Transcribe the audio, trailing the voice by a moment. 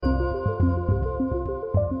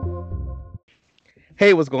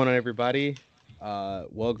Hey, what's going on, everybody?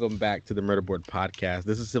 Welcome back to the Murder Board Podcast.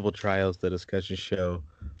 This is Civil Trials, the discussion show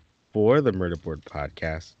for the Murder Board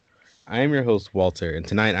Podcast. I am your host, Walter, and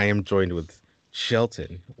tonight I am joined with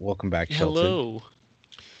Shelton. Welcome back, Shelton. Hello.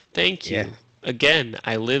 Thank Yeah. you. Again,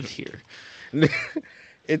 I live here.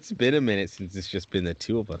 It's been a minute since it's just been the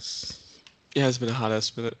two of us. It has been a hot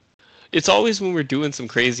ass minute. It's always when we're doing some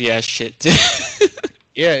crazy ass shit. Too.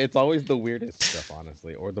 Yeah, it's always the weirdest stuff,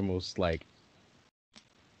 honestly, or the most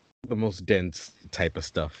dense type of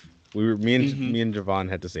stuff. hmm Me and Javon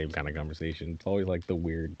had the same kind of conversation. It's always like the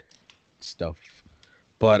weird stuff.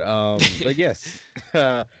 But yes,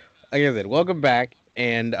 like I said, welcome back.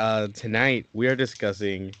 And tonight we are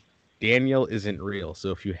discussing Daniel Isn't Real.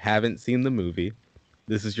 So if you haven't seen the movie,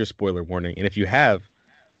 this is your spoiler warning. And if you have,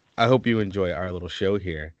 I hope you enjoy our little show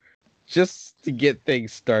here. Just to get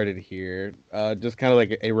things started here, just kind of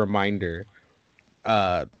like a reminder.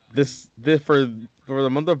 This for the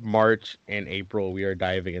month of March and April, we are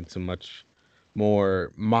diving into much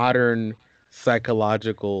more modern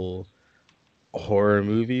psychological horror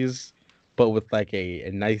movies, but with like a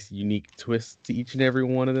nice unique twist to each and every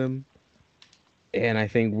one of them. And I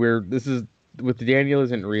think we're this is with Daniel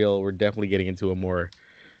Isn't Real, we're definitely getting into a more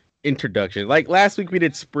introduction. Like last week we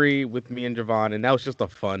did Spree with me and Javon, and that was just a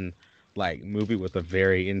fun like movie with a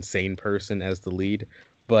very insane person as the lead.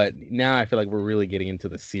 But now I feel like we're really getting into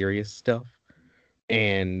the serious stuff.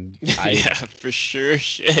 And I yeah, for sure.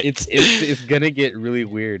 it's Shit. it's gonna get really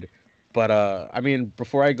weird. But I mean,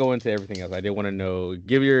 before I go into everything else, I did want to know,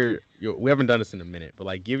 give your we haven't done this in a minute, but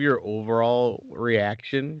like give your overall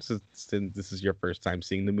reaction since this is your first time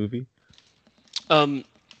seeing the movie. um,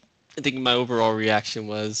 I think my overall reaction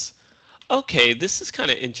was, okay, this is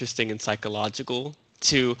kind of interesting and psychological.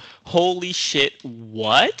 To holy shit,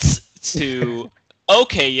 what? To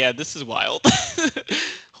okay, yeah, this is wild.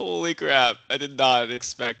 Holy crap! I did not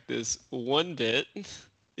expect this one bit.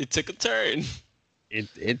 It took a turn.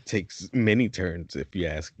 It takes many turns if you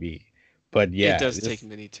ask me. But It yeah, does take this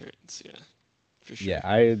many turns, yeah, for yeah, sure.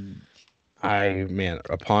 I man,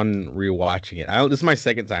 upon rewatching it, this is my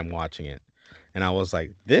second time watching it, and I was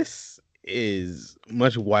like, this is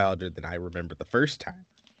much wilder than I remember the first time,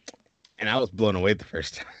 and I was blown away the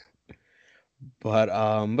first time. But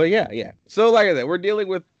yeah, yeah. So like I said, we're dealing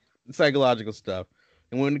with psychological stuff,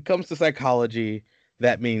 and when it comes to psychology,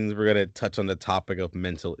 that means we're gonna touch on the topic of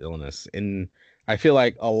mental illness. And I feel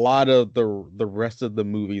like a lot of the rest of the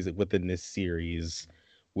movies within this series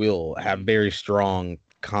will have hmm very strong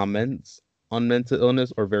comments on mental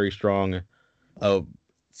illness, or very strong uh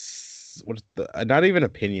what's the not even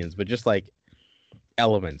opinions, but just like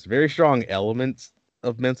elements, very strong elements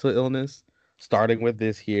of mental illness. Starting with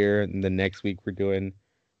this here, and the next week we're doing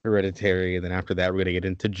Hereditary, and then after that we're gonna get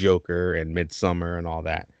into Joker and Midsummer and all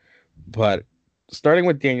that. But starting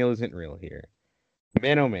with Daniel Isn't Real here,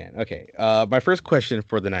 man, oh man. Okay, my first question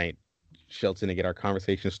for the night, Shelton, to get our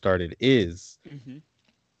conversation started, is hmm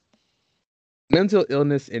mental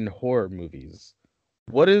illness in horror movies.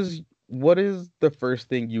 What is the first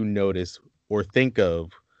thing you notice or think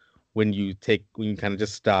of when you kind of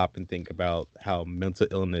just stop and think about how mental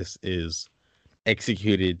illness is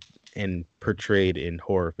executed and portrayed in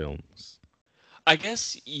horror films? I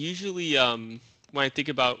guess usually, when I think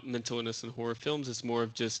about mental illness in horror films, it's more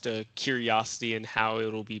of just a curiosity in how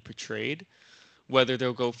it'll be portrayed. Whether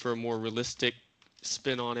they'll go for a more realistic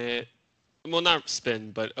spin on it, well, not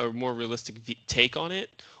spin, but a more realistic take on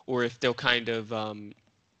it, or if they'll kind of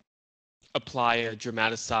apply a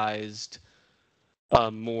dramatized,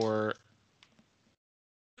 more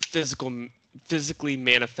physical, physically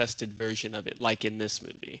manifested version of it, like in this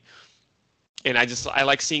movie. And I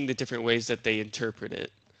like seeing the different ways that they interpret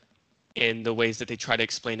it and the ways that they try to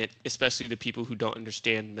explain it, especially to people who don't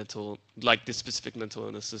understand like the specific mental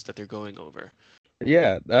illnesses that they're going over.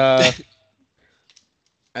 Yeah,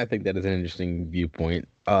 I think that is an interesting viewpoint.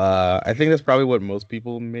 I think that's probably what most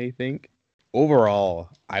people may think. Overall,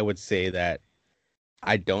 I would say that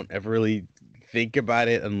I don't ever really think about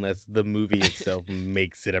it unless the movie itself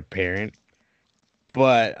makes it apparent.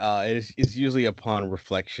 But it's usually upon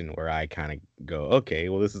reflection where I kind of go, okay,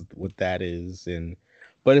 well, this is what that is. And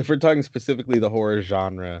but if we're talking specifically the horror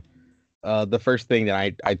genre, the first thing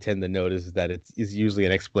that I tend to notice is that it's is usually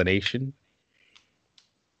an explanation.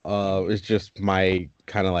 hmm It's just my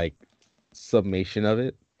kind of like summation of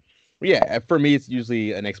it. Yeah, for me, it's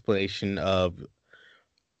usually an explanation of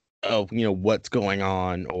what's going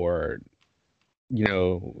on, or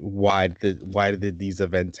why did these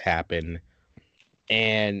events happen.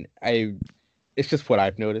 And it's just what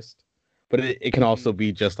I've noticed, but it can hmm also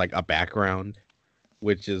be just like a background.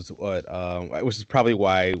 which is probably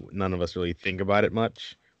why none of us really think about it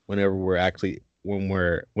much whenever we're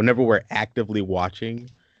actively watching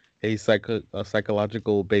a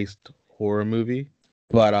psychological based horror movie.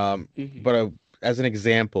 But Hmm. but as an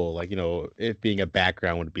example, like it being a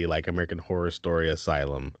background would be like American Horror Story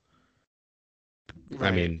Asylum.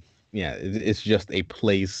 I Right. mean, yeah, it's just a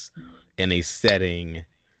place and a setting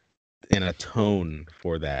and a tone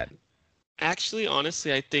for that. Actually,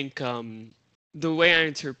 honestly, I think the way I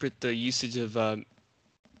interpret the usage of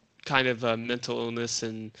kind of mental illness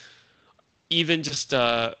and even just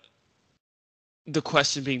the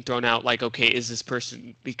question being thrown out, like, okay, is this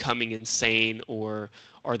person becoming insane or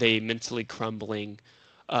are they mentally crumbling?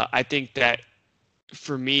 I think that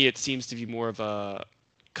for me, it seems to be more of a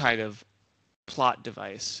kind of plot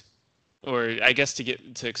device. Or I guess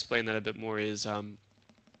to explain that a bit more is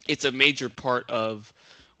it's a major part of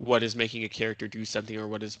what is making a character do something or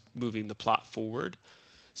what is moving the plot forward.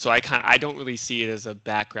 So I don't really see it as a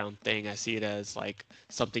background thing. I see it as like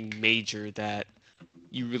something major that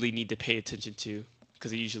you really need to pay attention to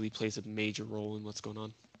because it usually plays a major role in what's going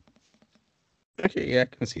on. Okay, yeah, I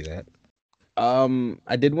can see that.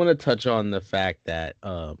 I did want to touch on the fact that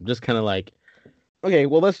just kind of like okay,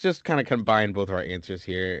 well, let's just kind of combine both our answers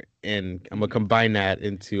here, and I'm gonna Mhm. combine that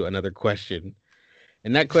into another question.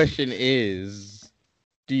 And that question is,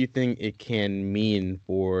 do you think it can mean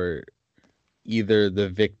for either the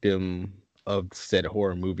victim of said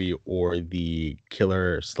horror movie or the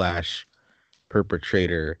killer slash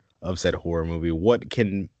perpetrator of said horror movie? What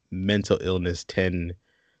can mental illness tend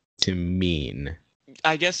to mean?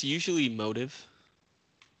 I guess usually motive.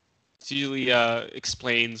 It usually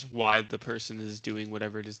explains why the person is doing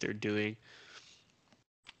whatever it is they're doing,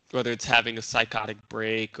 whether it's having a psychotic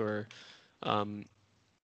break or um,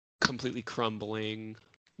 completely crumbling,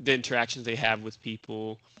 the interactions they have with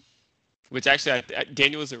people, which actually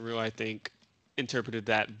Daniel isn't real, I think, interpreted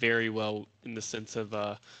that very well in the sense of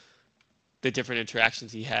the different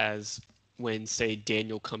interactions he has when, say,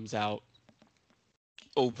 Daniel comes out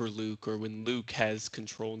over Luke or when Luke has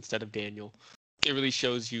control instead of Daniel. It really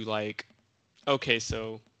shows you, like, okay,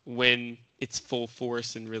 so when it's full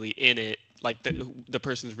force and really in it, like the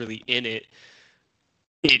person's really in it,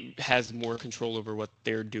 it has more control over what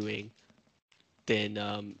they're doing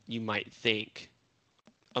than you might think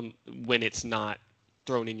when it's not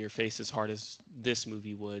thrown in your face as hard as this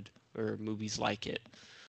movie would or movies like it.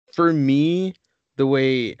 For me, the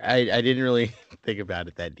way I didn't really think about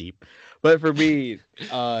it that deep, but for me,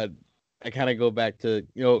 uh, I kind of go back to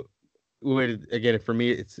again for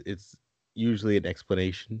me it's usually an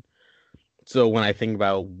explanation. So when I think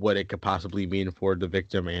about what it could possibly mean for the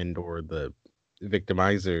victim and or the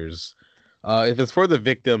victimizers, if it's for the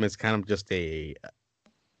victim, it's kind of just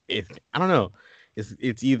I don't know.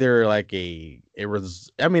 It's either like I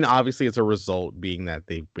mean, obviously it's a result being that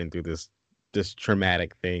they've been through this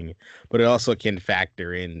traumatic thing, but it also can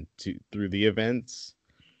factor in to through the events.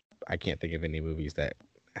 I can't think of any movies that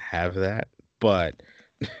have that, but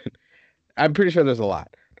I'm pretty sure there's a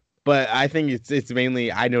lot. But I think it's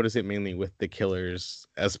mainly I notice it mainly with the killers,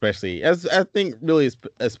 especially as I think really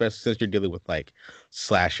especially since you're dealing with like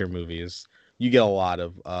slasher movies, you get a lot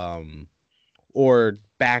of or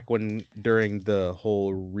back when during the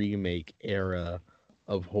whole remake era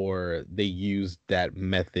of horror, they used that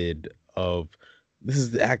method of this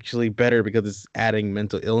is actually better because it's adding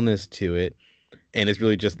mental illness to it, and it's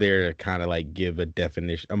really just there to kind of like give a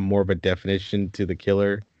definition, a more of a definition to the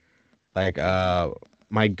killer. Like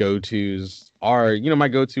my go-tos are, my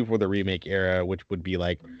go-to for the remake era, which would be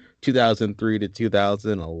like 2003 to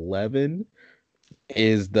 2011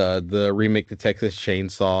 is the remake to Texas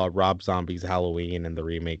Chainsaw, Rob Zombie's Halloween, and the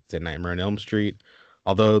remake to Nightmare on Elm Street.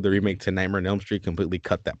 Although the Hmm. remake to Nightmare on Elm Street completely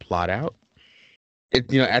cut that plot out,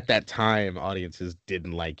 at that time audiences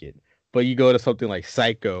didn't like it. But you go to something like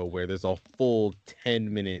Psycho, where there's a full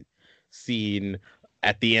 10-minute scene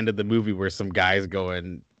at the end of the movie where some guys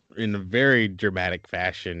going in a very dramatic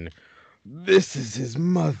fashion. This is his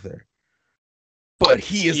mother, but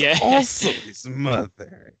he is Yeah. also his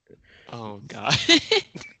mother. Oh God.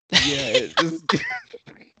 Yeah,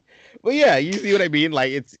 well, yeah, you see what I mean?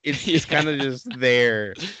 Like it's Yeah. kind of just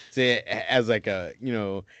there as like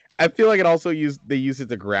I feel like it also they use it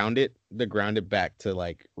to ground it back to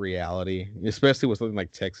like reality, especially with something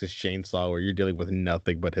like Texas Chainsaw where you're dealing with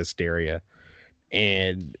nothing but hysteria.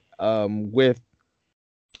 And with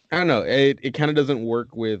I don't know, it kind of doesn't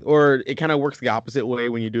work with or it kind of works the opposite way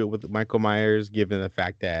when you do it with Michael Myers, given the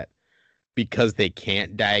fact that because they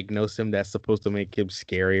can't diagnose him, that's supposed to make him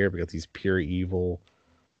scarier because he's pure evil.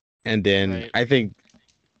 And then Right. I think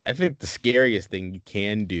I think the scariest thing you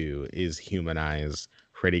can do is humanize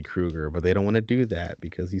Freddy Krueger, but they don't want to do that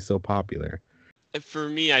because he's so popular. For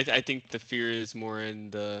me, I think the fear is more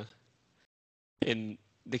in the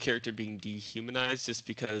character being dehumanized, just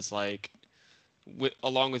because like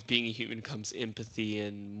along with being a human comes empathy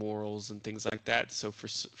and morals and things like that. So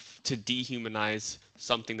to dehumanize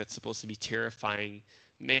something that's supposed to be terrifying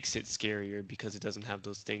makes it scarier because it doesn't have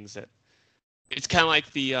those things that. It's kind of like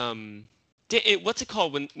what's it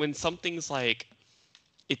called when something's like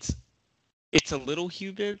it's it's a little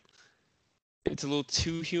human, it's a little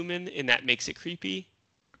too human, and that makes it creepy.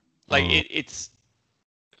 Like Um, it's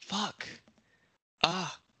fuck.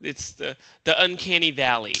 It's the uncanny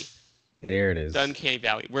valley. there it The is. uncanny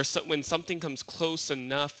valley, where when something comes close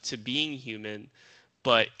enough to being human,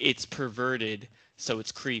 but it's perverted, so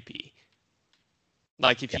it's creepy.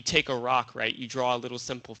 Like if Yeah. you take a rock, right, you draw a little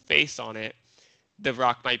simple face on it, the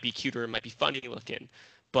rock might be cuter, it might be funny looking.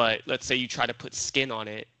 But let's say you try to put skin on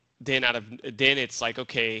it, then it's like,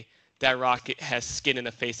 okay, that rock has skin in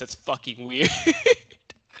a face that's fucking weird.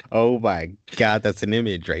 Oh my God, that's an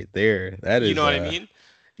image right there. That You know is what I mean?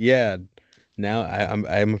 yeah. Now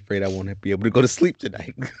I'm afraid I won't be able to go to sleep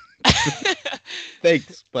tonight.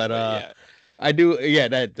 Thanks, but But yeah, I do. Yeah,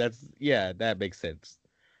 that makes sense.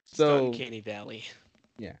 it's the So uncanny valley.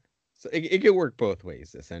 yeah, so it could work both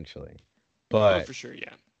ways essentially, Oh, but for sure,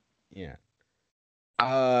 yeah. yeah.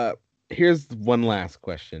 Uh, Here's one last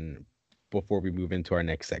question before we move into our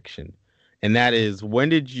next section, and that is, when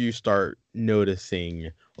did you start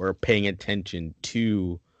noticing or paying attention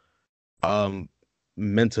to um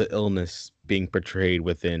mental illness being portrayed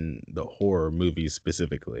within the horror movies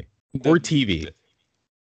specifically The, or TV?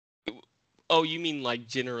 the Oh, you mean like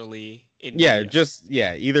generally in Yeah, media? just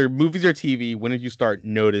yeah, either movies or TV. When did you start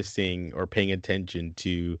noticing or paying attention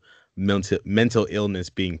to mental illness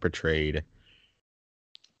being portrayed?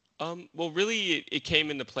 Well, really, it came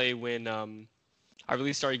into play when I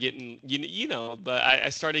really started getting but I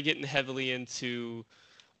started getting heavily into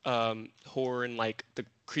horror and like the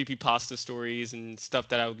creepy pasta stories and stuff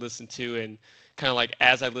that I would listen to, and kind of like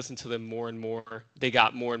as I listened to them more and more, they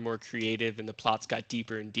got more and more creative, and the plots got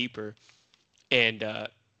deeper and deeper, and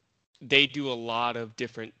they do a lot of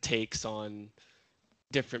different takes on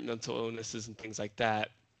different mental illnesses and things like that,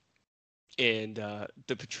 and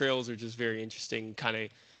the portrayals are just very interesting, kind of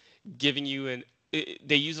giving you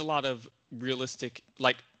they use a lot of realistic,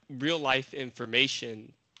 like real life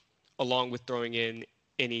information, along with throwing in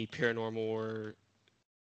any paranormal or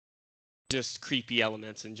just creepy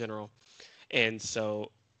elements in general. And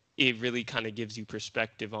so it really kind of gives you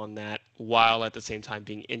perspective on that while at the same time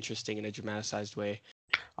being interesting in a dramatized way.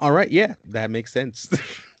 All right, yeah, that makes sense.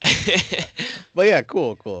 But yeah,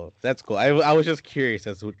 cool. That's cool. I was just curious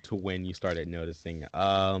as to when you started noticing.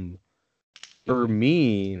 For Hmm.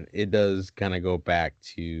 me, it does kind of go back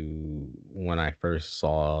to when I first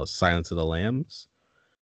saw Silence of the Lambs.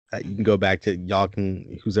 You can Hmm. go back to y'all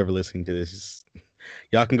can who's ever listening to this,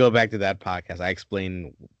 y'all can go back to that podcast. I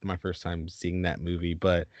explain my first time seeing that movie,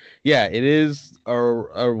 but yeah, it is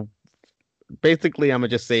a basically I'm gonna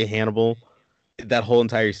just say Hannibal. That whole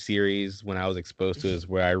entire series, when I was exposed to it, is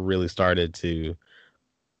where I really started to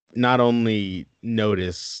not only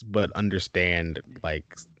notice but understand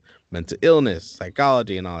like mental illness,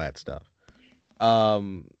 psychology, and all that stuff.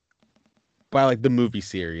 Um, by like the movie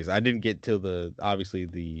series, I didn't get to the obviously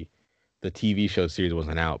the TV show series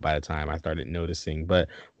wasn't out by the time I started noticing. But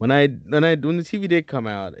when the TV did come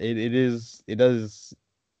out, it does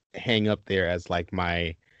hang up there as like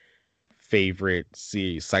my favorite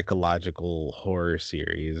psychological horror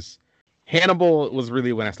series. Hannibal was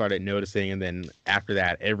really when I started noticing, and then after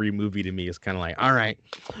that, every movie to me is kind of like, all right,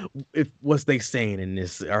 if what's they saying in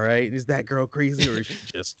this? All right, is that girl crazy or is she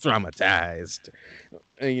just traumatized?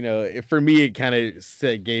 For me, it kind of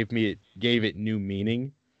said gave it new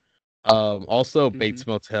meaning. Also Hmm. Bates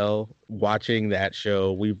Motel, watching that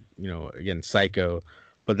show, again, Psycho,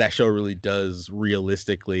 but that show really does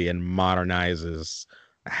realistically and modernizes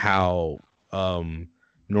how um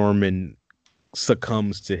Norman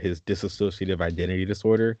succumbs to his dissociative identity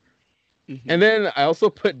disorder. Hmm. And then I also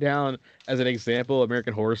put down as an example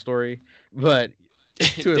American Horror Story, but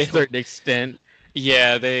to a They don't. certain extent,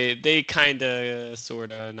 Yeah, they kind of,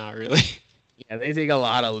 sort of, not really. yeah, they take a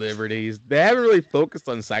lot of liberties. They haven't really focused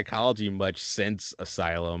on psychology much since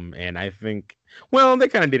Asylum, and I think, well, they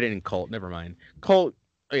kind of did it in Cult. Never mind, Cult.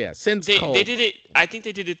 Oh yeah, since They Cult, did it. I think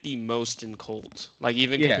they did it the most in Cold. Like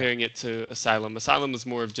even yeah, comparing it to Asylum. Asylum was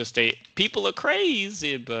more of just a people are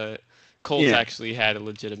crazy, but Colt yeah, actually had a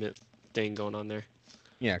legitimate thing going on there.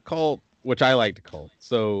 yeah, Cult, which I liked Cult.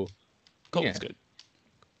 So Colt's yeah, good.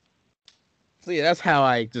 So yeah, that's how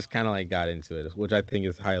I just kind of like got into it, which I think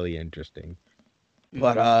is highly interesting.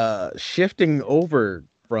 But Hmm. shifting over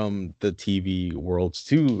from the TV worlds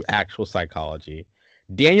to actual psychology,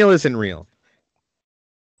 Daniel isn't real.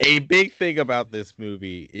 A big thing about this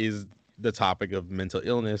movie is the topic of mental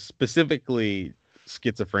illness, specifically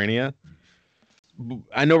schizophrenia.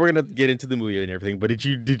 I know we're gonna get into the movie and everything, but did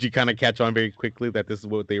you kind of catch on very quickly that this is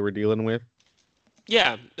what they were dealing with?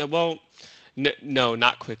 Yeah. Well, no,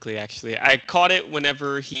 not quickly actually. I caught it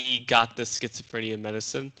whenever he got the schizophrenia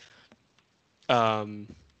medicine. Um,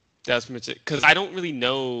 that's much it because I don't really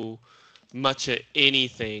know much of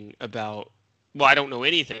anything about. Well, I don't know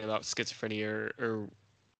anything about schizophrenia or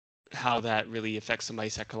how that really affects somebody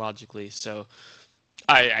psychologically. So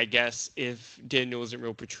I guess if Daniel isn't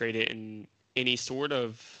real portrayed it in any sort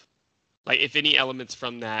of like if any elements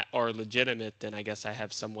from that are legitimate, then I guess I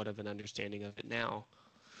have somewhat of an understanding of it now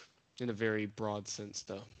in a very broad sense,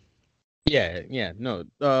 though. Yeah, yeah, no,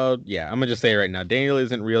 yeah. I'm gonna just say it right now. Daniel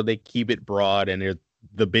isn't real. They keep it broad, and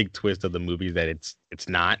the big twist of the movie is that it's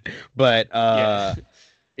not. But Yeah,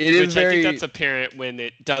 it is which I think very that's apparent when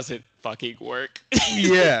it doesn't fucking work.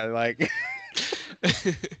 yeah. Like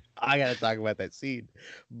I gotta talk about that scene,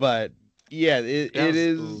 but yeah, That it was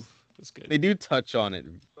ooh, is. that's good. They do touch on it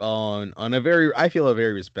on a very I feel a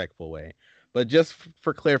very respectful way. But just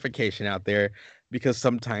for clarification out there, because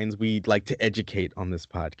sometimes we like to educate on this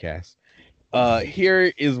podcast.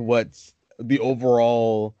 Here is what's the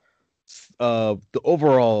overall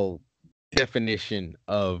definition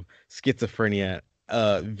of schizophrenia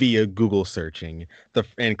via Google searching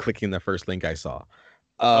and clicking the first link I saw.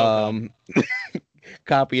 Oh god, Um,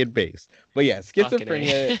 copy and paste. But yeah, fucking a.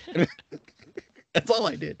 schizophrenia. That's all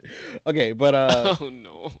I did. Okay, Oh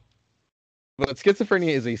no. but schizophrenia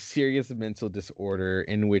is a serious mental disorder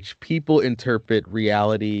in which people interpret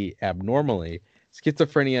reality abnormally.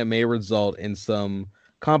 Schizophrenia may result in some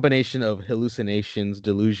combination of hallucinations,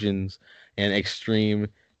 delusions, and extreme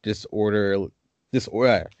disordered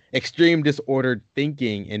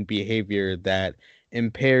thinking and behavior that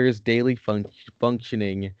impairs daily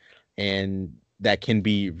functioning and that can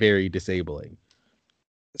be very disabling.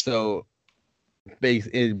 So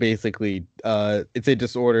basically it's a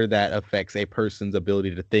disorder that affects a person's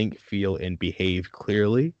ability to think, feel, and behave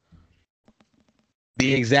clearly.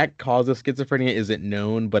 The exact cause of schizophrenia isn't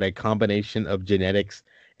known, but a combination of genetics,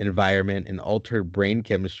 environment, and altered brain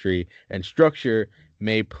chemistry and structure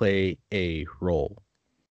may play a role.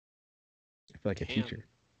 I feel like a Damn. teacher.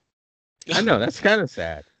 I know that's kind of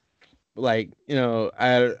sad. Like,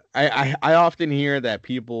 I often hear that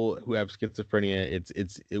people who have schizophrenia,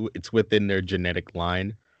 it's within their genetic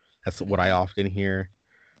line. That's what I Hmm. often hear.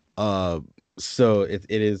 Uh, so it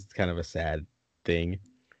is kind of a sad thing.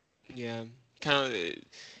 Yeah, kind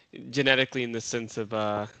of genetically in the sense of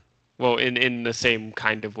well, in the same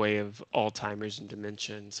kind of way of Alzheimer's and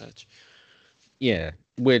dementia and such. Yeah,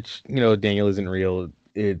 which Daniel isn't real.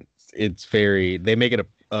 It's very they make it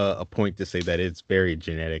a point to say that it's very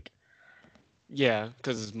genetic. Yeah,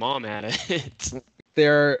 because his mom had it.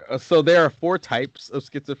 There are four types of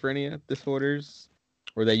schizophrenia disorders,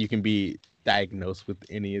 or that you can be diagnosed with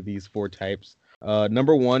any of these four types.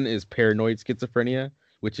 Number one is paranoid schizophrenia,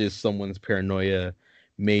 which is someone's paranoia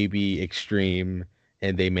may be extreme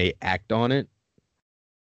and they may act on it.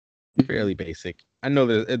 Hmm. Fairly basic. I know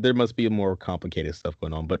there must be more complicated stuff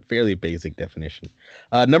going on, but fairly basic definition.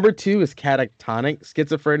 Number two is catatonic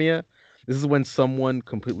schizophrenia. This is when someone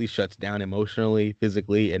completely shuts down emotionally,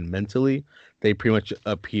 physically, and mentally. They pretty much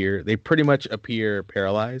appear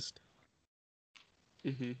paralyzed.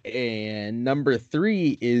 Hmm. And number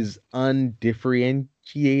three is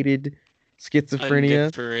undifferentiated schizophrenia.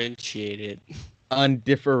 Undifferentiated.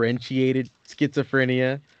 Undifferentiated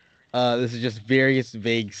schizophrenia. This is just various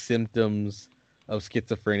vague symptoms of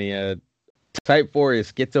schizophrenia. Type 4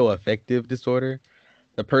 is schizoaffective disorder.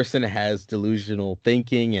 The person has delusional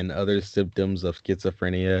thinking and other symptoms of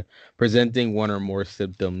schizophrenia, presenting one or more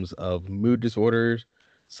symptoms of mood disorders,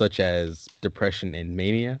 such as depression and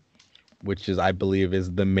mania, which is, I believe,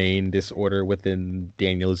 is the main disorder within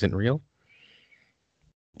Daniel Isn't Real.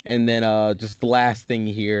 And then just the last thing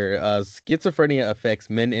here, schizophrenia affects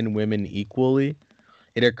men and women equally.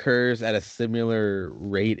 It occurs at a similar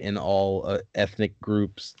rate in all ethnic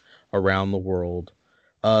groups around the world.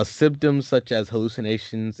 Symptoms such as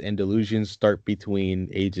hallucinations and delusions start between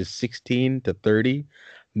ages 16 to 30.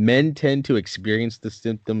 Men tend to experience the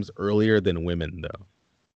symptoms earlier than women, though.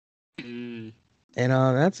 Mm. And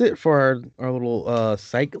that's it for our little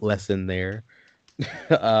psych lesson there.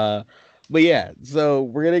 uh, but yeah, so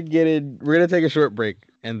we're gonna take a short break,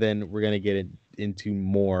 and then we're gonna get into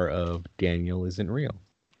more of Daniel Isn't Real.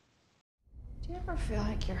 Do you ever feel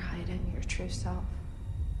like you're hiding your true self?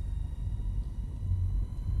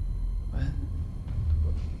 What?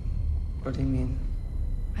 What do you mean?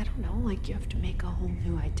 I don't know, like you have to make a whole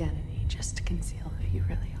new identity just to conceal who you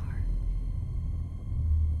really are.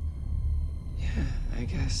 Yeah, I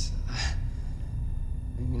guess.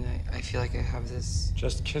 I mean, I feel like I have this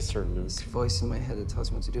Just kiss her, Luke. this voice in my head that tells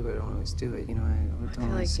me what to do, but I don't always do it. You know, I I don't feel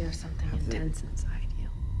like always you have something have the- intense inside you.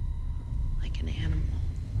 Like an animal.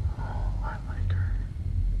 Oh, I like her.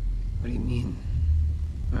 What do you mean?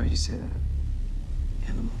 Why would you say that?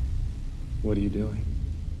 Animal. What are you doing?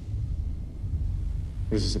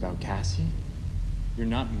 Is this about Cassie? You're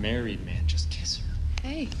not married, man. Just kiss her.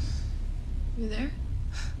 Hey, you there?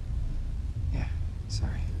 Yeah,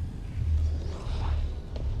 sorry.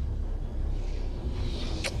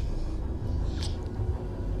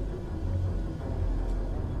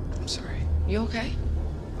 I'm sorry. You okay?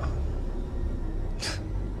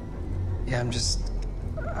 Yeah,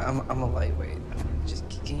 I'm a lightweight.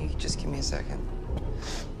 Can you just give me a second?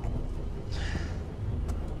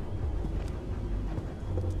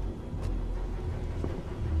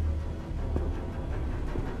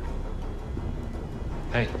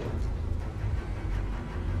 Hey.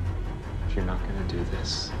 If you're not gonna do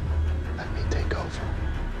this, let me take over.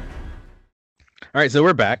 All right, so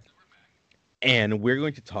we're back, and we're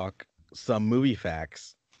going to talk some movie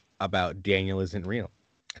facts about Daniel Isn't Real.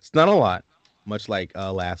 It's not a lot, much like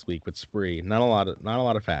last week with Spree. Not a lot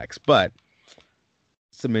of facts, but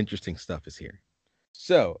some interesting stuff is here.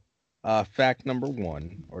 So, fact number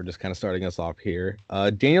one, or just kind of starting us off here,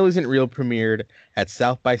 Daniel Isn't Real premiered at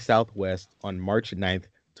South by Southwest on March 9th,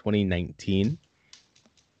 2019.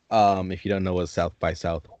 If you don't know what South by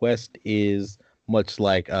Southwest is, much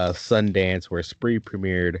like Sundance, where Spree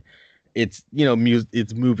premiered, it's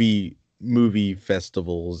it's movie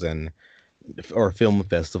festivals and or film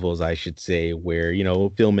festivals, I should say, where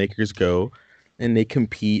filmmakers go and they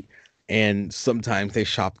compete, and sometimes they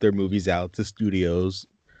shop their movies out to studios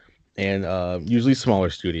and usually smaller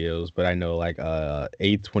studios. But I know like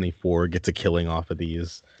A24 gets a killing off of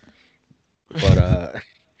these. But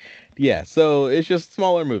yeah, so it's just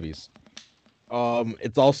smaller movies.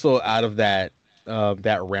 It's also out of that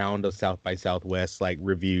round of South by Southwest like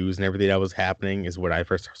reviews and everything that was happening is what I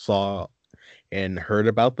first saw and heard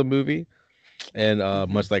about the movie. And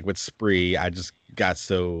much like with Spree, I just got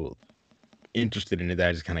so interested in it that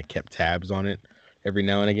I just kind of kept tabs on it every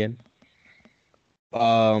now and again.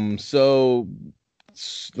 So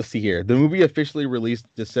let's see here. The movie officially released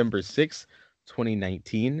December 6th,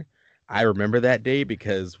 2019. I remember that day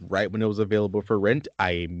because right when it was available for rent,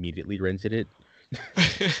 I immediately rented it.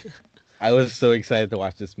 I was so excited to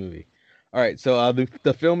watch this movie. All right, so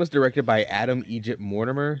the film is directed by Adam Egypt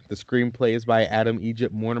Mortimer. The screenplay is by Adam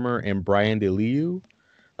Egypt Mortimer and Brian DeLiu.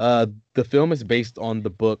 The film is based on the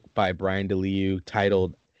book by Brian DeLiu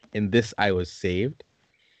titled "In This I Was Saved."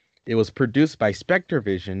 It was produced by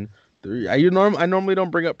Spectrevision. I normally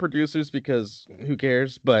don't bring up producers because who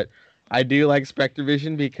cares, but I do like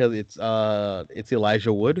Spectrevision because it's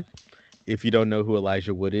Elijah Wood. If you don't know who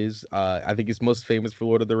Elijah Wood is, I think he's most famous for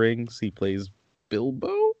Lord of the Rings. He plays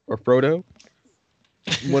Bilbo or Frodo,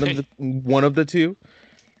 one of the two.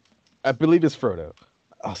 I believe it's Frodo.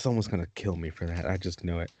 Oh, someone's gonna kill me for that. I just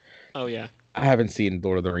know it. Oh yeah. I haven't seen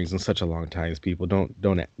Lord of the Rings in such a long time. People don't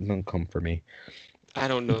come for me. I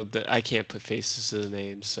don't know that I can't put faces to the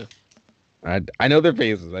names, so. I know their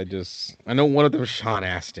faces. I know one of them is Sean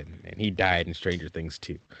Astin, and he died in Stranger Things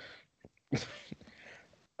too.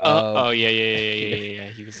 Oh Um, yeah, yeah, yeah, yeah, yeah, yeah, yeah.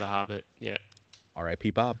 He was the Hobbit. Yeah. R.I.P.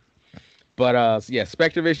 Bob. But so yeah,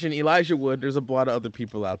 Spectrevision, Elijah Wood. There's a lot of other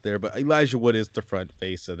people out there, but Elijah Wood is the front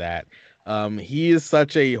face of that. He is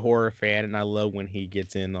such a horror fan, and I love when he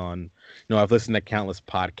gets in on. I've listened to countless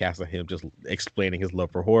podcasts of him just explaining his love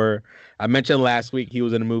for horror. I mentioned last week he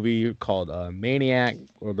was in a movie called Maniac,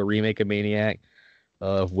 or the remake of Maniac,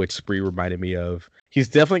 of which Spree reminded me of. He's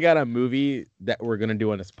definitely got a movie that we're gonna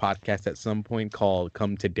do on this podcast at some point called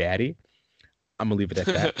Come to Daddy. I'm gonna leave it at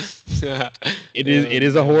that. It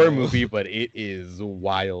is a horror No. movie, but it is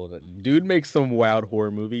wild. Dude makes some wild horror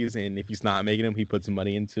movies, and if he's not making them, he puts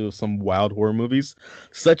money into some wild horror movies,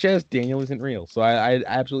 such as Daniel Isn't Real. So I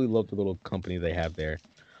absolutely love the little company they have there.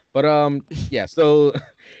 But yeah, so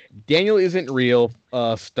Daniel Isn't Real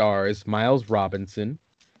stars Miles Robinson,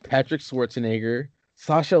 Patrick Schwarzenegger,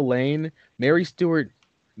 Sasha Lane, Mary Stuart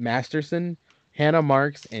Masterson, Hannah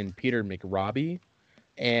Marks, and Peter McRobbie.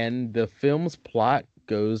 And the film's plot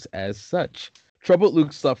goes as such. Troubled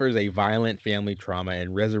Luke suffers a violent family trauma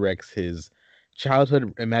and resurrects his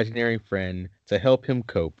childhood imaginary friend to help him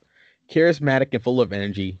cope. Charismatic and full of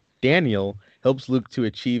energy, Daniel helps Luke to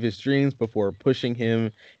achieve his dreams before pushing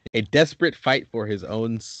him a desperate fight for his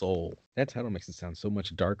own soul. That title makes it sound so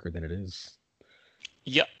much darker than it is.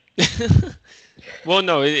 Yep. Well,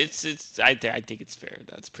 no, it's. I think it's fair.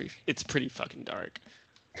 It's pretty fucking dark.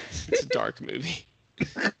 It's a dark movie.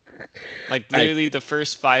 Like I literally, the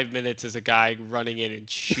first 5 minutes is a guy running in and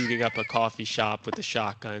shooting up a coffee shop with a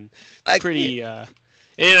shotgun. It's I pretty. And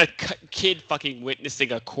kid fucking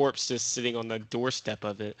witnessing a corpse just sitting on the doorstep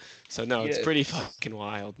of it. So no, it's yeah, pretty fucking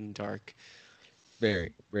wild and dark.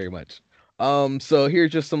 very, very much. So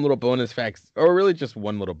here's just some little bonus facts, or really just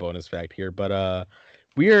one little bonus fact here. But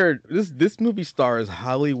this movie stars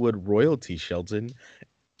Hollywood royalty, Shelton.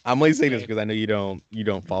 I'm only saying this Okay. because I know you don't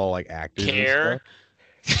follow like actors and Care.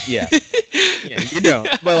 stuff. Yeah, yeah, you don't,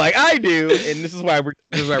 but like I do, and this is why we're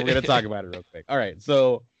gonna talk about it real quick. All right,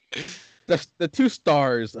 so the two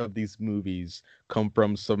stars of these movies come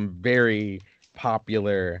from some very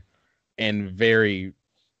popular and very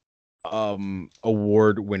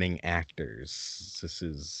award-winning actors.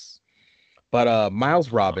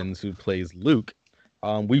 Miles Robbins, who plays Luke,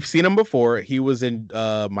 we've seen him before. He was in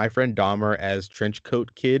My Friend Dahmer as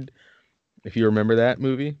Trenchcoat Kid, if you remember that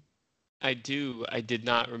movie. I do. I did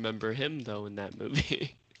not remember him though in that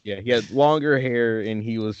movie. Yeah, he had longer hair, and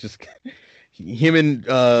he was just him and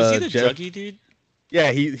Was he the Jeff. druggy dude?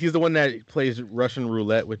 Yeah, he's the one that plays Russian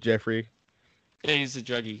roulette with Jeffrey. Yeah, he's the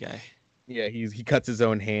druggy guy. Yeah, he cuts his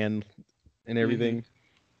own hand and everything.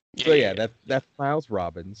 Yeah, So yeah, yeah, that's Miles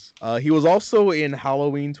Robbins. He was also in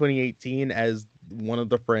Halloween 2018 as one of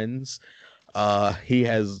the friends. He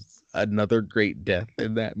has another great death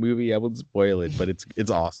in that movie. I won't spoil it, but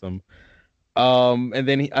it's awesome. And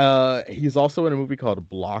then he's also in a movie called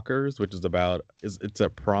Blockers, which is it's a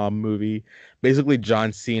prom movie. Basically,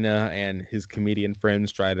 John Cena and his comedian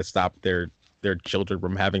friends try to stop their children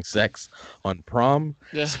from having sex on prom.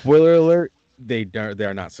 yeah. Spoiler alert: they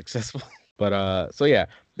are not successful. But so yeah,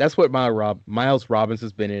 that's what Miles Robbins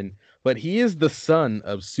has been in. But he is the son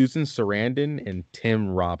of Susan Sarandon and Tim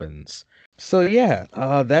Robbins. So yeah,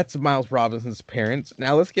 that's Miles Robinson's parents.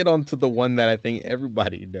 Now let's get on to the one that I think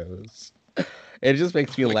everybody knows. It just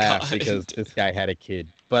makes me Oh my laugh God. because this guy had a kid.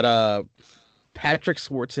 But Patrick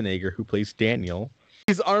Schwarzenegger, who plays Daniel,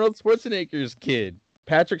 he's Arnold Schwarzenegger's kid.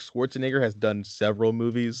 Patrick Schwarzenegger has done several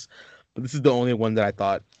movies, but this is the only one that I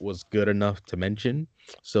thought was good enough to mention.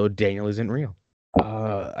 So Daniel isn't real.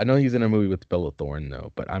 I know he's in a movie with Bella Thorne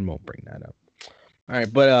though, but I won't bring that up. All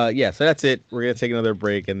right, but yeah, so that's it. We're gonna take another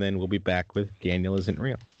break, and then we'll be back with Daniel isn't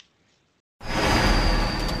real.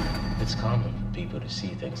 It's common for people to see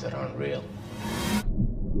things that aren't real.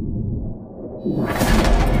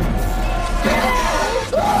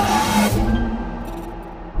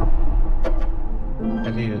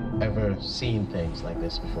 Have you ever seen things like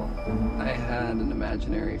this before? I had an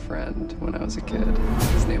imaginary friend when I was a kid.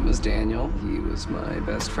 His name was Daniel. He was my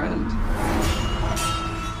best friend.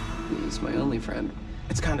 He was my only friend.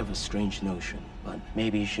 It's kind of a strange notion, but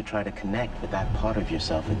maybe you should try to connect with that part of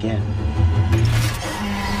yourself again.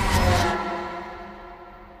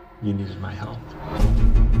 You needed my help.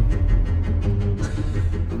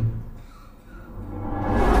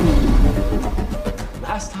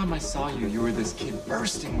 Last time I saw you, you were this kid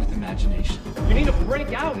bursting with imagination. You need to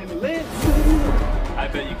break out and live. I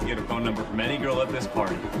bet you can get a phone number from any girl at this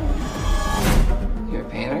party. You're a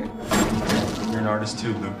painter? You're an artist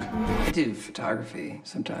too, Luke. I do photography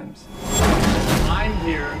sometimes. I'm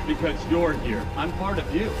here because you're here. I'm part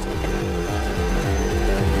of you.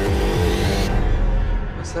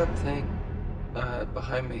 What's that thing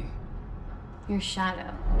behind me? Your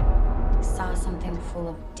shadow saw something full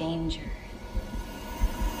of danger,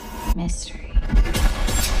 mystery.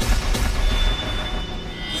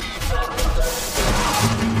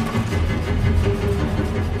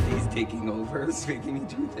 He's taking over. He's making me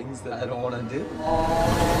do things that I don't want to do.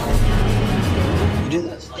 You do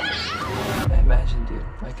this. I imagined you.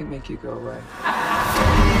 I can make you go right.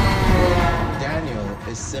 Daniel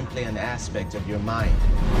is simply an aspect of your mind.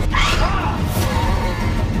 I'm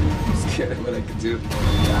scared of what I could do.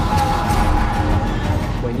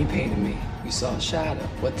 When you painted me, you saw a shadow.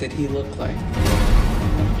 What did he look like?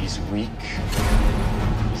 He's weak.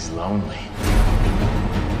 He's lonely.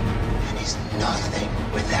 And he's nothing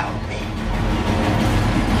without me.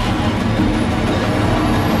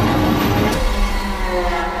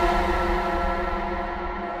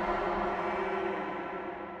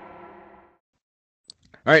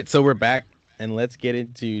 All right, so we're back, and let's get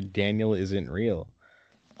into Daniel isn't real.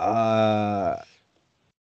 Where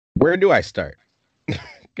do I start?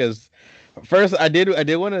 Because first, I did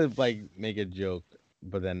want to like make a joke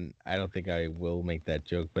but then I don't think I will make that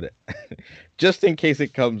joke. But just in case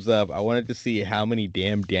it comes up, I wanted to see how many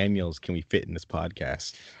damn Daniels can we fit in this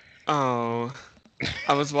podcast. Oh,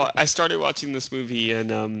 I started watching this movie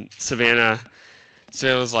and Savannah.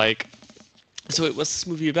 Savannah was like, "So wait, what's this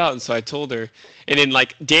movie about?" And so I told her, and then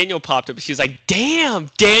like Daniel popped up. She was like, "Damn,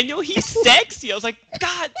 Daniel, he's sexy." I was like,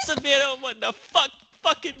 "God, Savannah, what the fuck,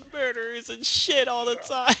 fucking murderers and shit all the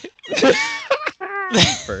time."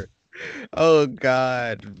 Oh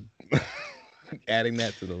God, adding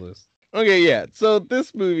that to the list. Okay, yeah. So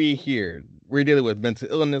this movie here, we're dealing with mental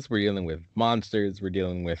illness, we're dealing with monsters, we're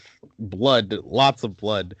dealing with blood, lots of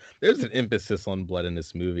blood. There's an emphasis on blood in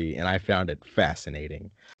this movie, and I found it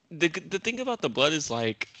fascinating. The thing about the blood is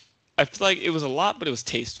like, I feel like it was a lot, but it was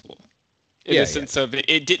tasteful. In Yeah, the sense of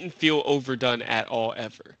it didn't feel overdone at all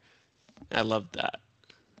ever. I loved that.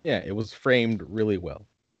 Yeah, it was framed really well.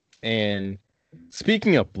 And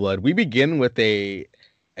speaking of blood, we begin with a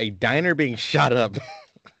diner being shot up.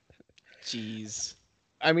 Jeez.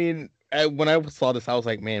 I mean, when I saw this, I was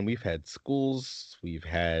like, man, we've had schools, we've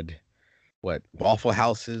had Waffle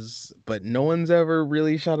Houses, but no one's ever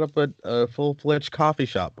really shot up a full-fledged coffee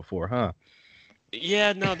shop before, huh?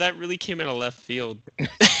 Yeah, no, that really came out of left field.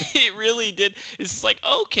 It really did. It's just like,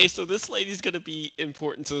 okay, so this lady's gonna be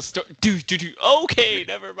important to the story. Do. Okay,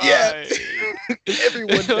 never mind. Yeah.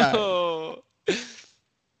 Everyone died. Oh.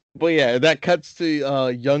 But yeah, that cuts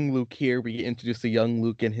to young Luke here. We get introduced to young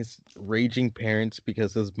Luke and his raging parents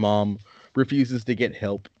because his mom refuses to get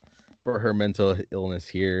help for her mental illness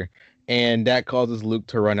here. And that causes Luke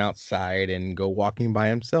to run outside and go walking by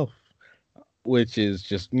himself, which is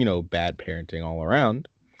just, bad parenting all around.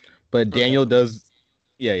 But Daniel does,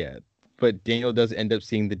 yeah. But Daniel does end up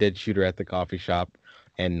seeing the dead shooter at the coffee shop.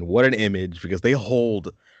 And what an image, because they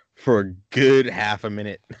hold for a good half a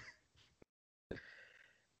minute.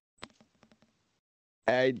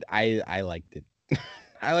 I liked it.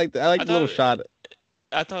 I liked the little shot.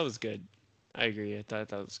 I thought it was good. I agree. I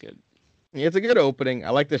thought it was good. Yeah, it's a good opening. I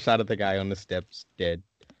like the shot of the guy on the steps dead.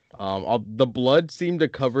 The blood seemed to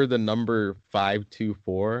cover the number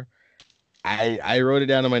 524. I wrote it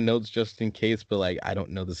down in my notes just in case, but like I don't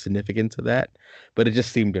know the significance of that. But it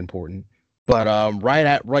just seemed important. But right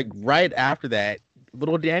after that,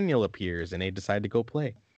 little Daniel appears and they decide to go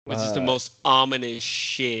play. Which is the most ominous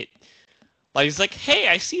shit. Like, he's like, hey,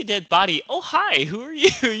 I see a dead body. Oh, hi, who are you?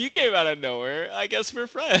 You came out of nowhere. I guess we're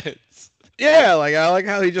friends. Yeah, like I like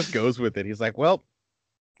how he just goes with it. He's like, well,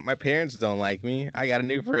 my parents don't like me. I got a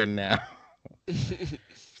new friend now.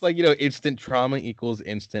 It's like, instant trauma equals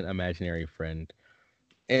instant imaginary friend.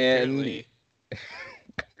 And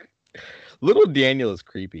little Daniel is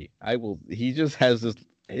creepy. He just has this,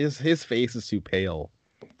 his face is too pale.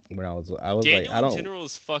 When I was Daniel like, I don't. in general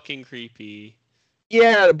is fucking creepy.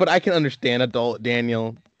 Yeah, but I can understand adult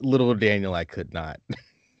Daniel. Little Daniel, I could not.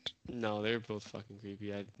 No, they're both fucking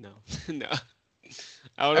creepy. No.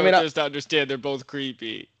 I don't know what there's to understand. They're both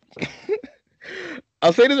creepy.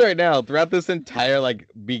 I'll say this right now. Throughout this entire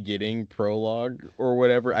beginning prologue or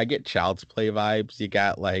whatever, I get Child's Play vibes. You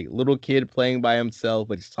got little kid playing by himself,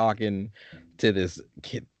 but he's talking to this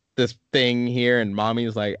kid, this thing here, and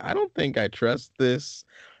mommy's like, I don't think I trust this,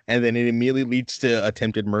 and then it immediately leads to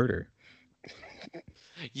attempted murder.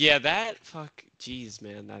 Yeah, jeez,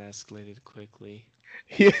 man, that escalated quickly.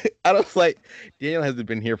 I was like, Daniel hasn't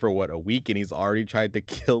been here for a week, and he's already tried to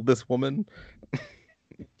kill this woman.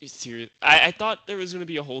 Serious? I thought there was gonna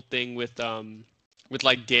be a whole thing with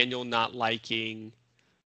Daniel not liking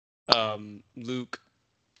Luke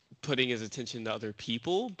putting his attention to other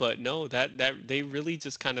people, but no, that they really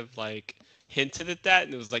just kind of hinted at that,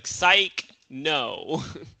 and it was like, psych, no.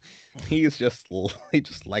 he just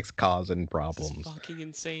likes causing problems. It's fucking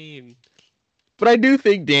insane. But I do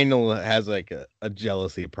think Daniel has a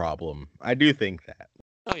jealousy problem. I do think that.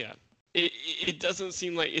 Oh yeah, it doesn't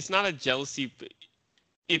seem like it's not a jealousy.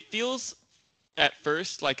 It feels at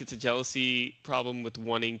first like it's a jealousy problem with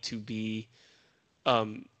wanting to be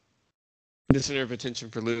the center of attention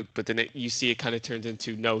for Luke, but then you see it kind of turns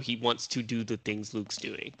into no, he wants to do the things Luke's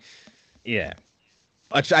doing. Yeah,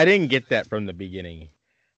 which I didn't get that from the beginning,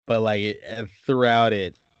 but throughout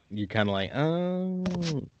it, you're kind of like, oh.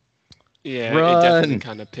 Yeah, run. It definitely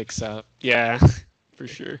kind of picks up. Yeah, for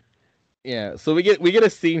sure. Yeah, so we get a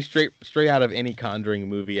scene straight out of any Conjuring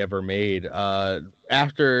movie ever made.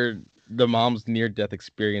 After the mom's near-death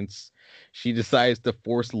experience, she decides to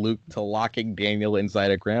force Luke to locking Daniel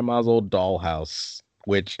inside a grandma's old dollhouse,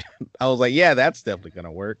 which I was like, yeah, that's definitely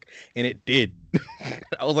gonna work, and it did.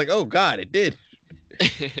 I was like, oh god, it did.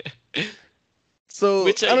 So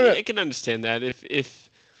which I can understand that if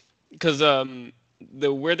because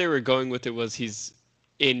where they were going with it was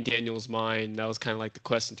in Daniel's mind. That was kind of like the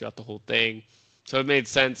question throughout the whole thing. So it made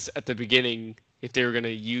sense at the beginning if they were going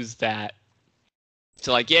to use that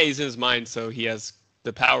to like, yeah, he's in his mind, so he has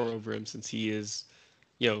the power over him since he is,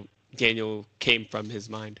 Daniel came from his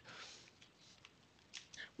mind.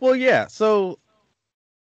 Well, so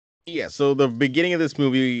the beginning of this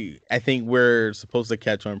movie, I think we're supposed to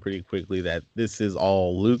catch on pretty quickly that this is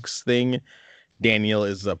all Luke's thing. Daniel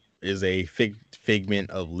is a figment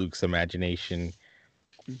of Luke's imagination.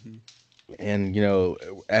 Mm-hmm. And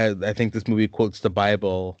I think this movie quotes the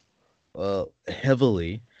Bible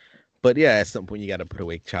heavily, but yeah, at some point you got to put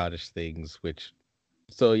away childish things.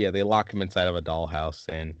 So yeah, they lock him inside of a dollhouse,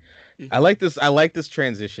 and Mm-hmm. I like this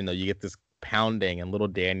transition though. You get this pounding, and little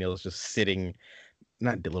Daniel's just sitting.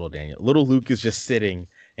 Not little Daniel. Little Luke is just sitting,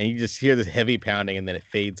 and you just hear this heavy pounding, and then it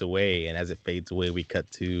fades away. And as it fades away, we cut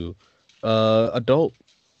to adult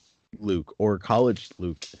Luke or college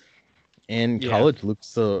Luke. And Yeah. college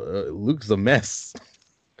Luke's a mess.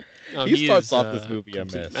 He starts off this movie a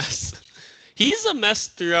mess. He's a mess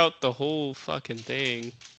throughout the whole fucking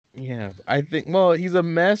thing. Yeah, I think. Well, he's a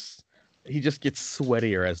mess. He just gets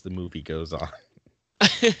sweatier as the movie goes on.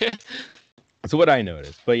 That's what I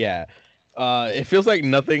noticed. But yeah, it feels like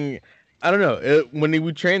nothing. I don't know. When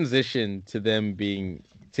we transition to him being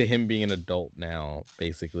an adult now,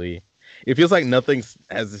 basically, it feels like nothing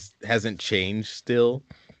hasn't changed still.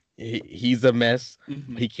 He's a mess.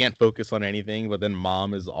 Mm-hmm. He can't focus on anything. But then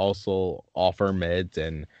mom is also off her meds,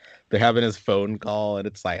 and they're having his phone call, and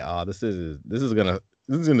it's like, oh, this is gonna.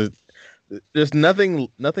 There's nothing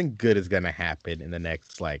good is gonna happen in the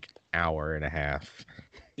next like hour and a half.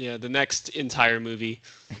 Yeah, the next entire movie.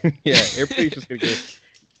 Yeah, everybody's just gonna get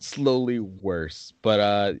slowly worse. But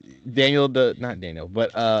not Daniel,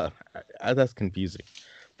 but that's confusing.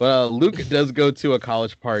 But Luke does go to a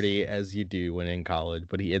college party, as you do when in college,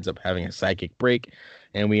 but he ends up having a psychic break,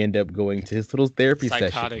 and we end up going to his little therapy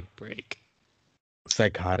session.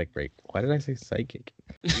 Psychotic break. Why did I say psychic?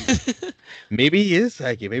 Maybe he is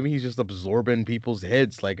psychic. Maybe he's just absorbing people's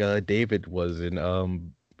heads like David was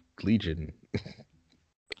in Legion.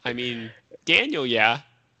 I mean, Daniel, yeah.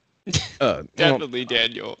 Definitely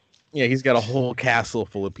Daniel. Yeah, he's got a whole castle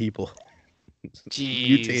full of people. Jeez.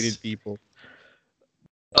 Mutated people.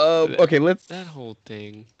 Okay, that whole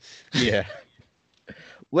thing. Yeah.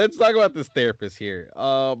 Let's talk about this therapist here.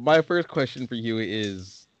 My first question for you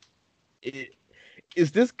is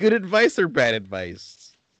this good advice or bad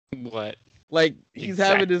advice? What? Like, he's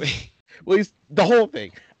having this... Well, he's the whole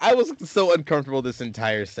thing. I was so uncomfortable this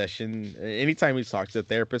entire session. Anytime he talks to a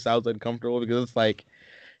therapist, I was uncomfortable because it's like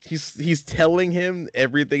he's telling him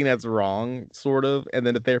everything that's wrong, sort of, and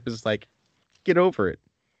then the therapist is like, get over it.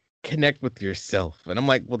 Connect with yourself. And I'm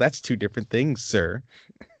like, well, that's two different things, sir.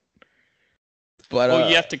 But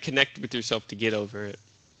you have to connect with yourself to get over it.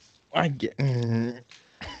 I get.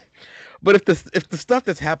 But if the stuff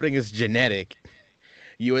that's happening is genetic,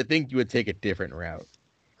 you would think you would take a different route.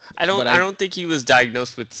 I don't think he was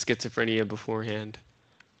diagnosed with schizophrenia beforehand.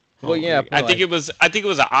 Well, yeah, I think it was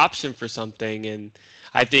an option for something, and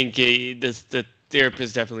I think the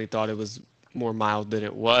therapist definitely thought it was more mild than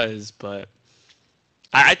it was. But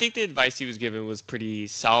I think the advice he was given was pretty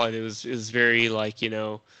solid. It was very like,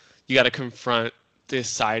 you got to confront this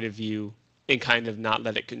side of you and kind of not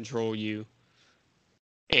let it control you,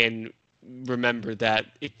 and remember that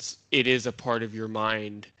it is a part of your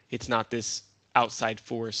mind. It's not this outside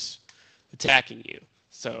force attacking you.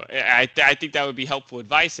 So I think that would be helpful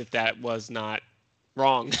advice if that was not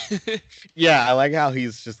wrong. Yeah, I like how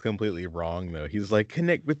he's just completely wrong though. He's like,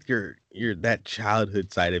 connect with your that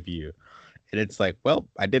childhood side of you, and it's like, well,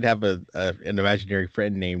 I did have an imaginary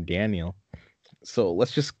friend named Daniel, so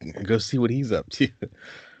let's just go see what he's up to.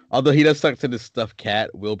 Although he does talk to this stuffed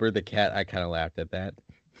cat, Wilbur the cat. I kind of laughed at that.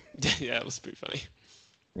 Yeah, it was pretty funny.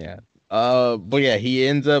 Yeah. But yeah, he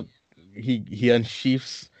ends up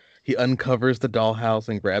he uncovers the dollhouse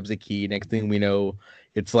and grabs a key. Next thing we know,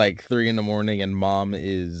 it's like 3 a.m. and mom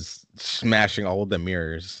is smashing all of the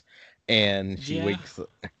mirrors, and she wakes up.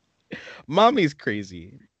 Mommy's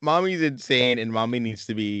crazy. Mommy's insane, and mommy needs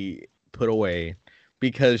to be put away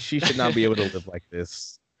because she should not be able to live like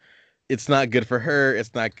this. It's not good for her.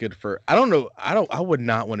 It's not good for... I don't know. I would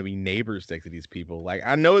not want to be neighbors next to these people. Like,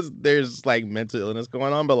 I know there's like mental illness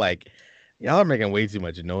going on, but like, y'all are making way too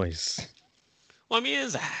much noise. Well, I mean,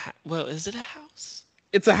 is it a house?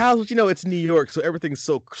 It's a house, but it's New York, so everything's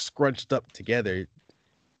so scrunched up together.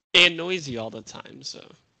 And noisy all the time, so...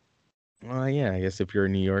 Well, yeah, I guess if you're a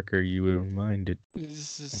New Yorker, you wouldn't mind it.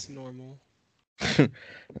 This is normal.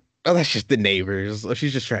 Oh, that's just the neighbors. Oh,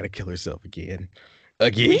 she's just trying to kill herself again.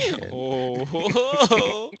 Again.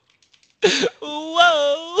 Oh.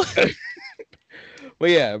 Whoa. But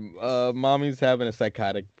yeah, mommy's having a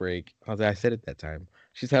psychotic break. I said it that time.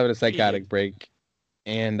 She's having a You did. psychotic break,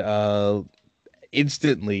 and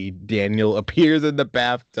instantly Daniel appears in the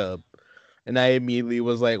bathtub. And I immediately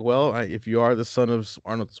was like, well, if you are the son of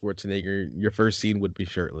Arnold Schwarzenegger, your first scene would be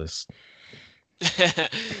shirtless.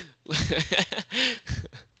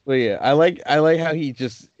 But yeah, I like how he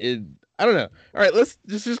I don't know. All right, let's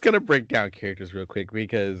just kind of break down characters real quick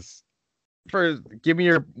because first, give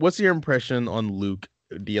me what's your impression on Luke?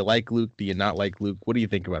 Do you like Luke? Do you not like Luke? What do you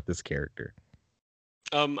think about this character?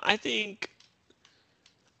 I think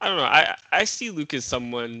I don't know. I see Luke as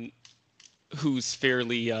someone who's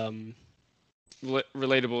fairly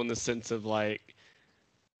relatable in the sense of like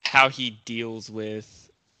how he deals with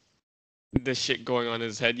the shit going on in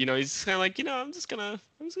his head. You know, he's kind of like, I'm just gonna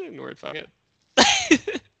ignore it. Fuck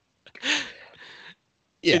it.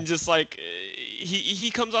 Yeah, And just like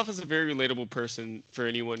he comes off as a very relatable person for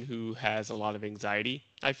anyone who has a lot of anxiety.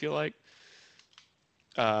 I feel like.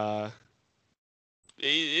 Uh,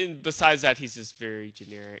 and besides that, he's just very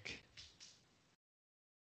generic.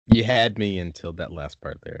 you had me until that last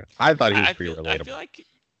part there. I thought he was pretty I relatable. feel like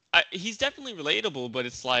he's definitely relatable, but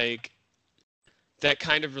it's like that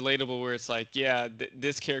kind of relatable where it's like, yeah,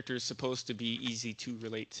 this character is supposed to be easy to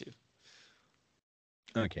relate to.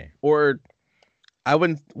 Okay, or I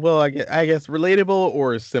wouldn't. Well, I guess relatable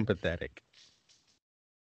or sympathetic.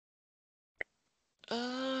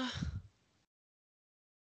 Uh,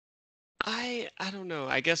 I don't know.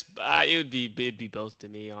 I guess it'd be both to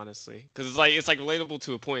me, honestly, because it's like relatable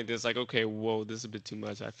to a point. That's like, okay, whoa, this is a bit too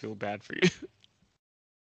much. I feel bad for you.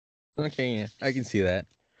 Okay, yeah, I can see that.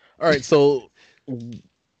 All right, so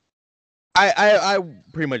I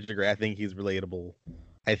pretty much agree. I think he's relatable.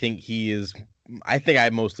 I think he is. I think I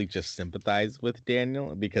mostly just sympathize with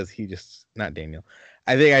Daniel because he just not Daniel.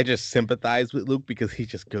 I think I just sympathize with Luke because he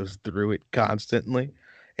just goes through it constantly,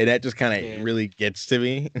 and that just kind of Man. really gets to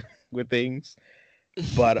me with things.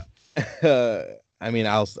 But uh, I mean,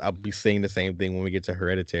 I'll be saying the same thing when we get to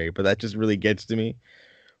Hereditary, but that just really gets to me.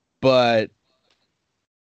 But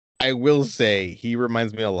I will say he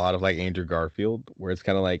reminds me a lot of like Andrew Garfield, where it's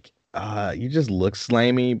kind of like, you just look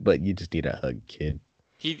slimy, but you just need a hug, kid.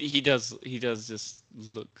 He does just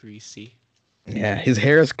look greasy. Yeah, his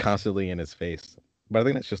hair is constantly in his face, but I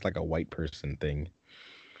think that's just like a white person thing.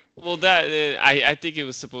 Well, that I think it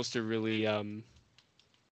was supposed to really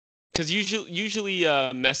because usually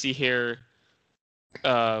messy hair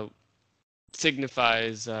uh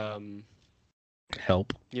signifies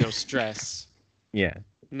Help. stress, Yeah,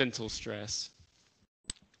 mental stress.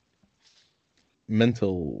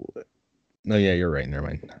 mental. No, yeah, you're right. Never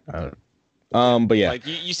mind. Yeah. But yeah. Like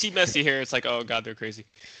you see messy hair, it's like, oh god, they're crazy.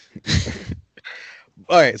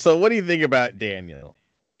 All right. So, what do you think about Daniel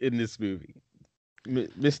in this movie,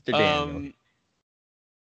 Mr. Daniel? Um,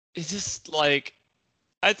 it's just like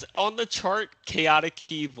it's on the chart, chaotic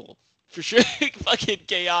evil for sure. Fucking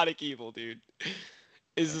chaotic evil, dude.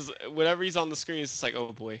 Is just, whenever he's on the screen, it's just like,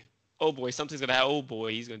 oh boy, something's gonna happen. Oh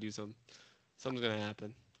boy, he's gonna do something. Something's gonna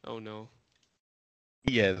happen. Oh no.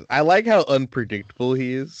 Yes, I like how unpredictable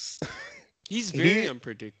he is. He's very he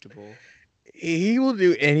unpredictable. he will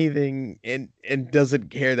do anything and doesn't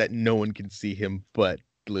care that no one can see him but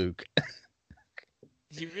Luke.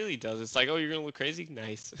 He really does. It's like, oh, you're gonna look crazy.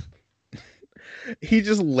 Nice. He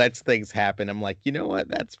just lets things happen. I'm like, you know what?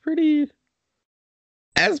 That's pretty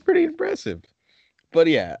impressive. But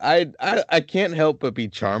yeah, I can't help but be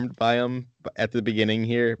charmed by him at the beginning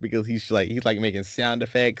here because he's like making sound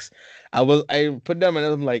effects. I put them and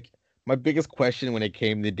I'm like, my biggest question when it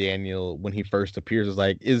came to Daniel when he first appears is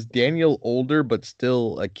like, is Daniel older but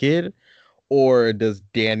still a kid, or does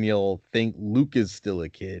Daniel think Luke is still a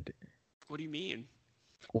kid? What do you mean?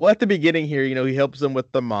 Well, at the beginning here, he helps him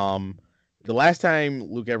with the mom. The last time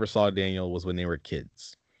Luke ever saw Daniel was when they were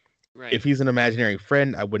kids. If Right. he's an imaginary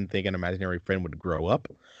friend, I wouldn't think an imaginary friend would grow up,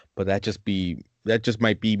 but that just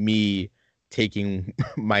might be me taking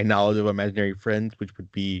my knowledge of imaginary friends, which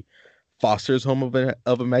would be Foster's home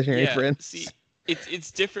of imaginary Yeah. friends. See,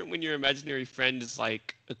 it's different when your imaginary friend is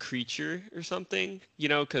like a creature or something.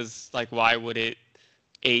 Because like, why would it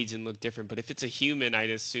age and look different? But if it's a human, I'd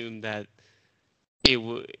assume that it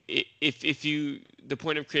would. If you the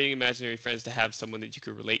point of creating imaginary friends to have someone that you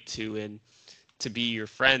could relate to and to be your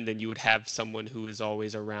friend, then you would have someone who is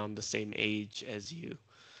always around the same age as you.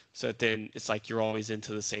 So that then it's like you're always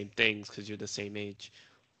into the same things because you're the same age.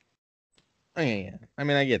 Oh, yeah, yeah. I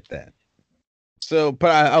mean, I get that. So, but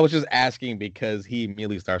I was just asking because he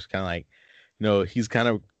immediately starts kind of like, he's kind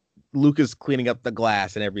of Luke is cleaning up the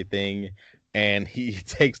glass and everything, and he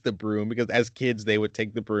takes the broom because as kids they would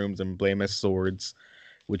take the brooms and blame as swords,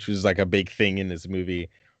 which was like a big thing in this movie.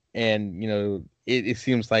 And it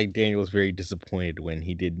seems like Daniel was very disappointed when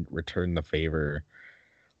he didn't return the favor.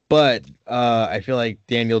 But I feel like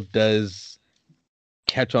Daniel does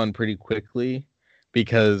catch on pretty quickly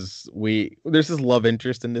because there's this love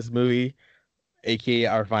interest in this movie, aka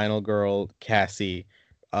our final girl, Cassie.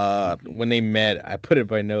 When they met, I put it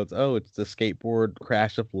by notes. Oh, it's the skateboard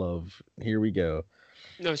crash of love. Here we go.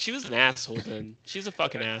 No, she was an asshole then. She's a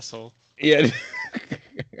fucking asshole. Yeah.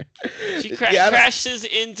 She Yeah, crashes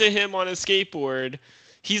into him on a skateboard.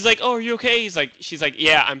 He's like, "Oh, are you okay?" She's like,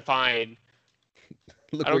 "Yeah, I'm fine.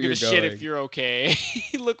 look I don't where give you're a shit if going. you're okay.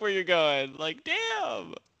 Look where you're going." Like,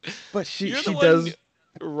 damn. But she You're the she one does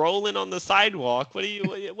rolling on the sidewalk. What are you?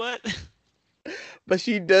 What? but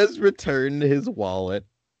she does return his wallet,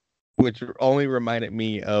 which only reminded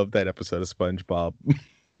me of that episode of SpongeBob.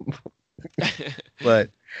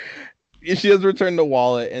 But she does return the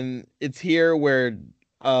wallet, and it's here where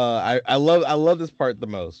I love this part the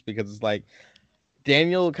most because it's like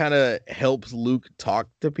Daniel kind of helps Luke talk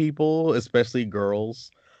to people, especially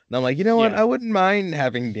girls. And I'm like, you know what? Yeah. I wouldn't mind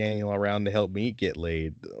having Daniel around to help me get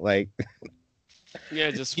laid. Like,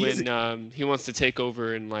 Yeah, just he's when he wants to take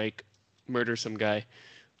over and like murder some guy.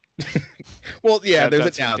 well, yeah. There's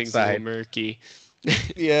a That's when things are a little downside. murky.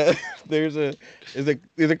 Yeah, there's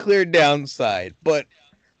a clear downside, but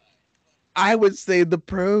I would say the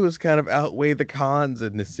pros kind of outweigh the cons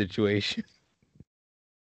in this situation.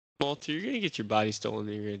 Walter, you're gonna get your body stolen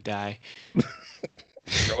and you're gonna die.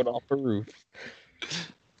 Thrown off a roof.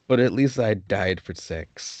 But at least I died for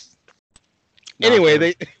sex.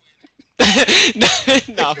 Anyway, Nah,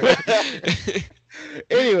 nah.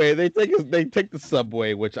 anyway, they take the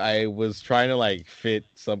subway, which I was trying to like fit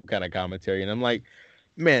some kind of commentary, and I'm like,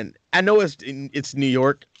 man, I know it's New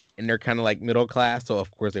York and they're kind of like middle class, so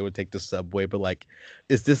of course they would take the subway, but like,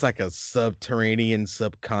 is this like a subterranean,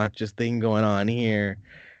 subconscious thing going on here?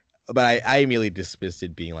 But I immediately dismissed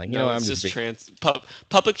it, being like, No, I'm it's just just being,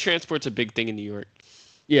 public transport's a big thing in New York.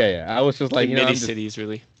 yeah. I was just like, In many I'm just cities,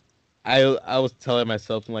 really. I was telling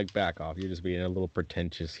myself, I'm like, back off. You're just being a little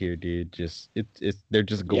pretentious here, dude. Just it's they're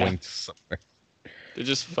just Yeah. going to somewhere. They're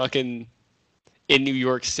just fucking in New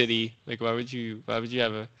York City. Like, why would you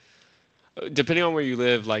have a? Depending on where you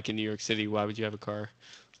live, like in New York City, why would you have a car?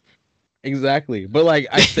 Exactly. But like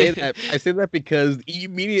I say that because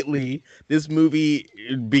immediately this movie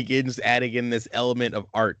begins adding in this element of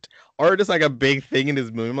art. Art is like a big thing in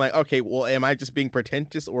this movie. I'm like, okay, well, am I just being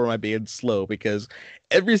pretentious or am I being slow? Because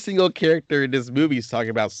every single character in this movie is talking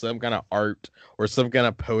about some kind of art or some kind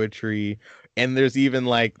of poetry. And there's even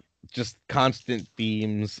like just constant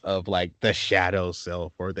themes of like the shadow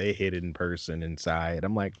self or the hidden person inside.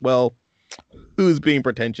 I'm like, well, who's being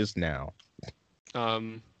pretentious now?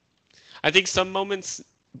 Um, I think some moments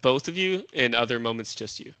both of you, and other moments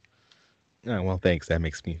just you. Oh, well, thanks. That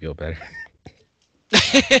makes me feel better.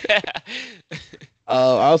 I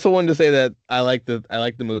also wanted to say that I like the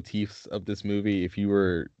motifs of this movie. If you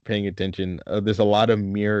were paying attention, there's a lot of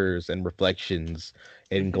mirrors and reflections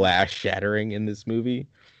and Mhm. glass shattering in this movie,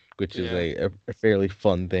 which is Yeah. a fairly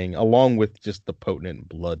fun thing, along with just the potent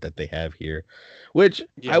blood that they have here. Which I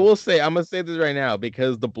Yeah. will say, I'm gonna say this right now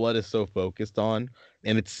because the blood is so focused on,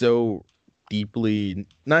 and it's so deeply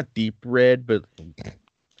not deep red, but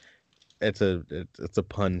it's a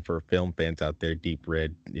pun for film fans out there, deep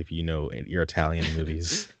red, if you know your Italian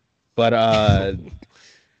movies. But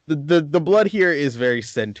the blood here is very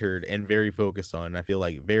centered and very focused on. I feel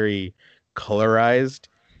like very colorized,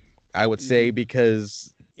 I would say, Mhm.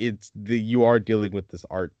 because you are dealing with this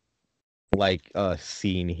art like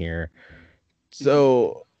scene here. Mhm.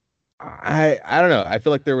 So I don't know. I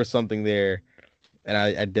feel like there was something there, and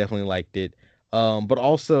I definitely liked it. But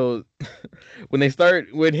also when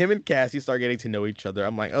him and Cassie start getting to know each other,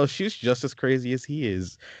 I'm like, oh, she's just as crazy as he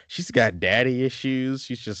is. She's got daddy issues.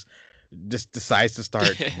 She's just decides to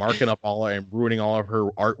start marking up all and ruining all of her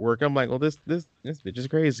artwork. I'm like, well, this bitch is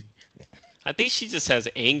crazy. I think she just has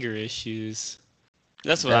anger issues.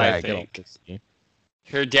 That's what That I I can think. also see.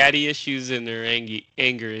 Her daddy issues and her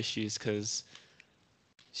anger issues, because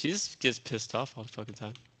she just gets pissed off all the fucking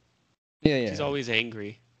time. Yeah, She's yeah. always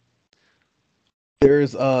angry. There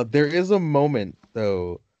is a moment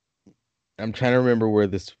though. I'm trying to remember where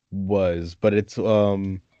this was, but it's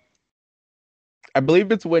I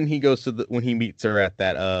believe it's when he goes to when he meets her at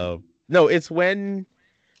that no, it's when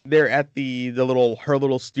they're at the little her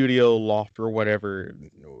little studio loft or whatever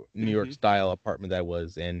New York Mhm. style apartment that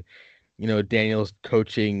was, and Daniel's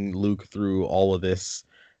coaching Luke through all of this,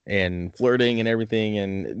 and flirting and everything.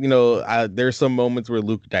 And there's some moments where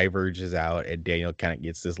Luke diverges out, and Daniel kind of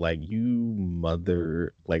gets this like you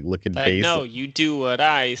mother like looking Like, face. no, you do what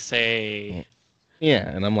I say. Yeah,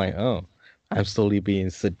 and I'm like, oh, I'm slowly being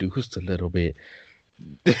seduced a little bit.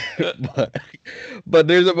 but but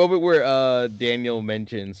there's a moment where Daniel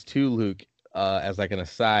mentions to Luke as like an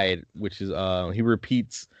aside, which is he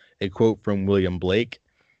repeats a quote from William Blake.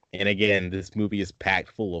 And again, this movie is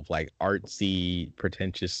packed full of like artsy,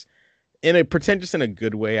 pretentious in a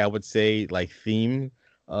good way, I would say, like theme.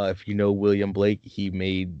 If you know William Blake, he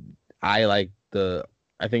made I like the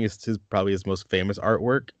I think it's probably his most famous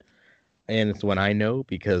artwork, and it's one I know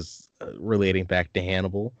because relating back to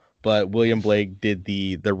Hannibal. But William Blake did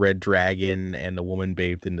the Red Dragon and the Woman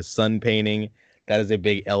Bathed in the Sun painting. That is a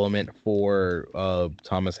big element for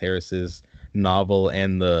Thomas Harris's novel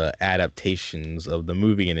and the adaptations of the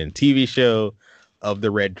movie and in TV show of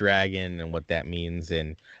the Red Dragon and what that means.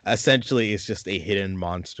 And essentially, it's just a hidden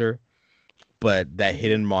monster, but that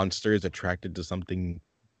hidden monster is attracted to something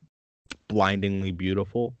blindingly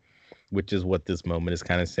beautiful, which is what this moment is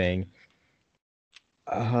kind of saying.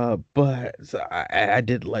 But so I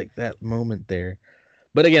did like that moment there.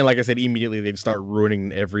 But again, like I said, immediately they'd start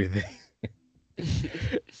ruining everything.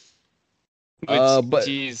 Which, But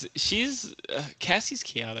geez, she's Cassie's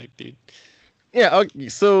chaotic, dude. yeah, okay,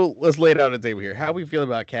 so let's lay it out on the table here. How we feel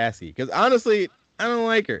about Cassie? Because honestly, I don't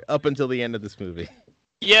like her up until the end of this movie.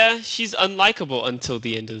 Yeah, she's unlikable until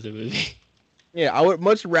the end of the movie. Yeah, I would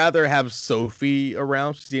much rather have Sophie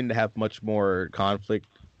around. She seemed to have much more conflict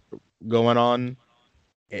going on.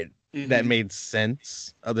 That made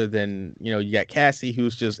sense. Other than you got Cassie,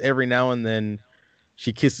 who's just every now and then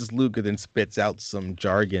she kisses Luke and then spits out some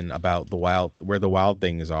jargon about where the wild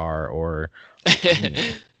things are, or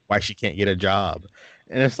why she can't get a job.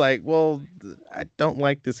 And it's like, well, I don't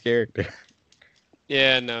like this character.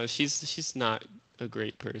 Yeah, no, she's not a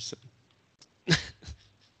great person.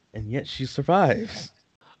 And yet she survives.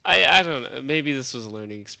 I don't know. Maybe this was a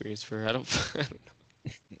learning experience for her. I don't know.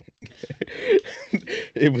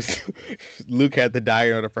 It was Luke had to die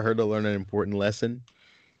in order for her to learn an important lesson.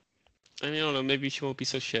 I mean, I don't know. Maybe she won't be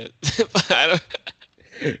so shit. I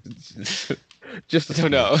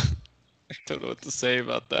don't know. Don't know what to say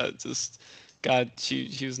about that. Just God, she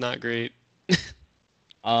was not great.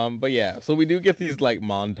 But yeah, so we do get these like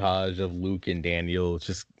montage of Luke and Daniel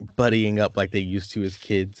just buddying up like they used to as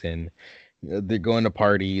kids, and they're going to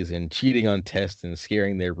parties and cheating on tests and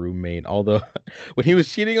scaring their roommate. Although when he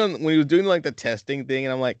was doing like the testing thing,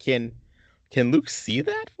 and I'm like, can Luke see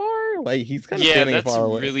that far? Like he's kind of standing far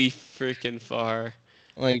away. Yeah, that's really freaking far.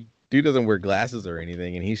 Like dude doesn't wear glasses or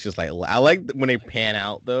anything, and he's just like, I like when they pan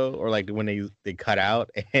out though, or like when they cut out,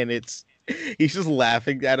 and he's just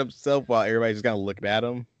laughing at himself while everybody's just kind of looking at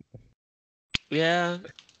him. Yeah,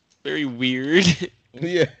 very weird.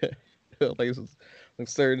 Yeah, like,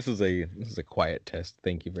 sir, this is a quiet test.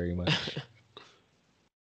 Thank you very much.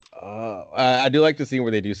 I do like the scene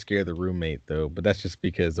where they do scare the roommate though, but that's just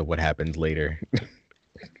because of what happens later.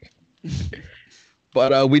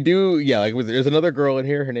 But we do, yeah. Like, there's another girl in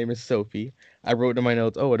here. Her name is Sophie. I wrote in my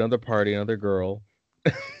notes, oh, another party, another girl.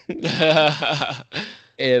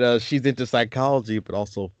 And she's into psychology, but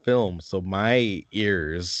also film. So my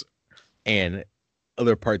ears and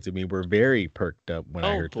other parts of me were very perked up when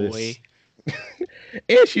I heard this.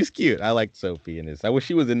 And she's cute. I like Sophie in this. I wish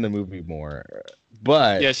she was in the movie more.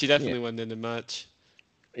 But yeah, she definitely wasn't in it much.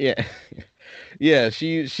 Yeah. Yeah,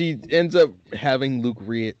 she ends up having Luke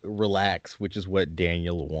relax, which is what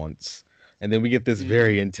Daniel wants. And then we get this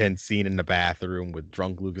very intense scene in the bathroom with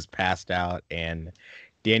drunk Luke is passed out, and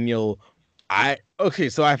Daniel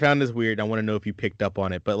so I found this weird. I want to know if you picked up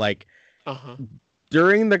on it, but like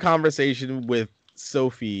during the conversation with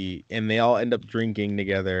Sophie, and they all end up drinking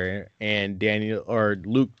together, and Daniel or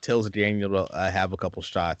Luke tells Daniel to have a couple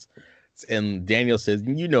shots, and Daniel says,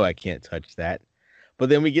 I can't touch that. But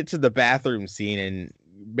then we get to the bathroom scene, and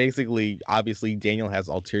basically, obviously, Daniel has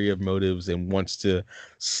ulterior motives and wants to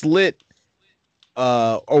slit,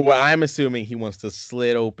 or what I'm assuming he wants to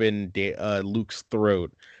slit open Luke's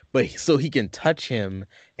throat, but so he can touch him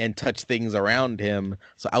and touch things around him.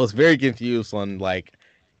 So I was very confused on like,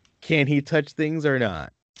 can he touch things or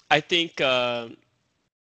not? I think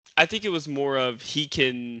it was more of he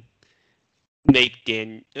can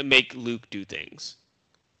make Luke do things.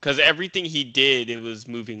 Because everything he did, it was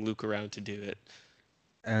moving Luke around to do it.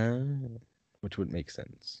 Which would make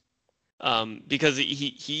sense. Because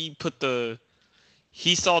he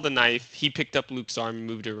saw the knife, he picked up Luke's arm and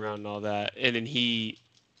moved it around and all that, and then he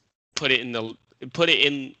put it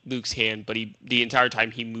in Luke's hand, but the entire time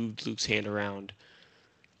he moved Luke's hand around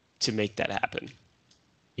to make that happen.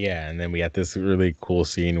 Yeah, and then we got this really cool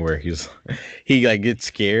scene where he like gets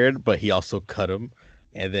scared, but he also cut him,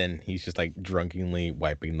 and then he's just like drunkenly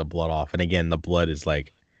wiping the blood off. And again, the blood is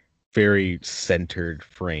like very centered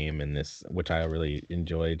frame in this, which I really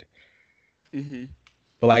enjoyed. Mm-hmm.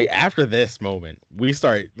 But like after this moment, we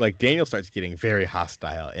start like Daniel starts getting very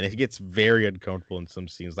hostile, and it gets very uncomfortable in some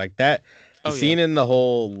scenes like that. The Oh yeah. scene in the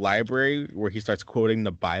whole library where he starts quoting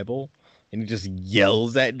the Bible, and he just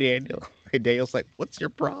yells at Daniel. And Daniel's like, "What's your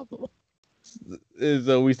problem?"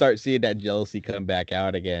 So we start seeing that jealousy come back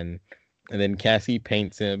out again, and then Cassie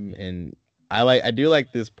paints him, and I do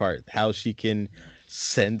like this part how she can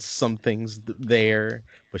sense something's there,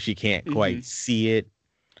 but she can't Mm-hmm. quite see it.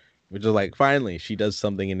 Which is like finally she does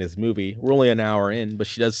something in this movie. We're only an hour in, but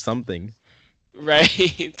she does something. Right.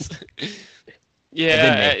 And then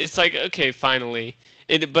Yeah, it's like okay, finally.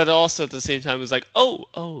 But also at the same time, it's like, oh,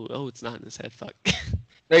 it's not in his head. Fuck.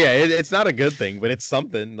 yeah, it's not a good thing, but it's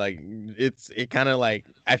something. Like it kind of like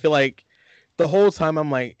I feel like the whole time I'm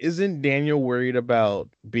like, isn't Daniel worried about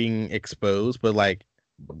being exposed? But like,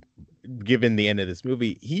 given the end of this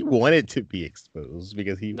movie, he wanted to be exposed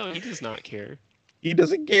because No, he does not care. he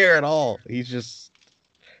doesn't care at all. He's just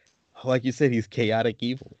like you said, he's chaotic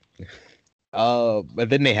evil. But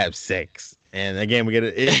then they have sex, and again we get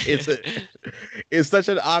it's such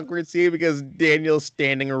an awkward scene because Daniel's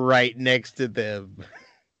standing right next to them,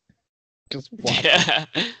 just watching. Yeah.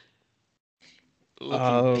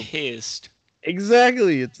 Looking pissed.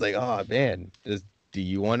 Exactly. It's like, oh man, do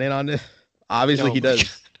you want in on this? Obviously, Oh he my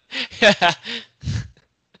does. God.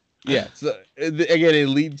 Yeah. So again, it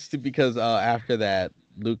leads to because after that,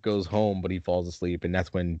 Luke goes home, but he falls asleep, and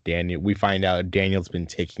that's when we find out Daniel's been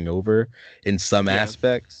taking over in some Yeah.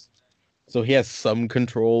 aspects. So he has some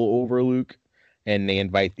control over Luke, and they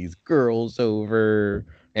invite these girls over,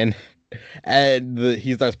 and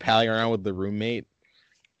he starts palling around with the roommate.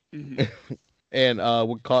 Mhm. And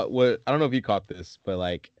what I don't know if you caught this, but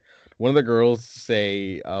like one of the girls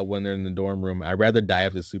say when they're in the dorm room, I'd rather die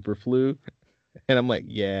of the super flu. And I'm like,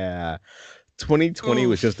 yeah, 2020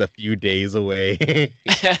 was just a few days away.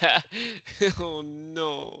 Oh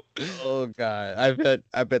no. Oh god,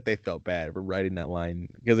 I bet they felt bad for writing that line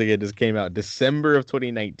because again, it just came out December of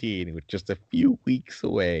 2019, which just a few weeks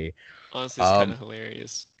away. Honestly, it's kind of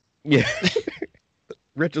hilarious. Yeah,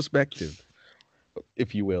 retrospective,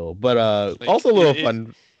 if you will, but Like, also a little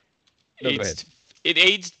fun. No, go ahead. It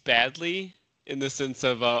aged badly in the sense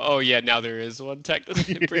of oh yeah, now there is one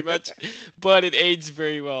technically pretty much, but it aged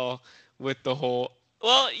very well with the whole.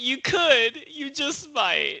 Well, you just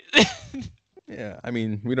might. Yeah, I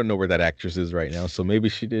mean, we don't know where that actress is right now, so maybe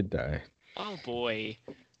she did die. Oh boy.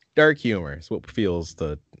 Dark humor is what feels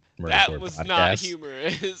the Murder That Sword was podcast. not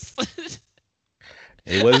humorous.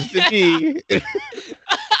 It was to me. Okay,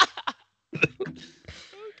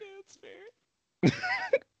 that's fair.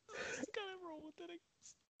 Just gotta roll with it, I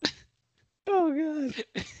guess. Oh god.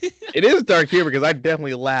 It is dark humor because I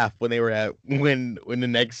definitely laughed when they were when the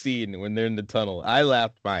next scene when they're in the tunnel. I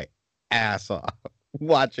laughed my ass off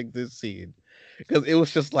watching this scene because it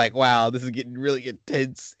was just like, wow, this is getting really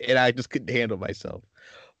intense, and I just couldn't handle myself.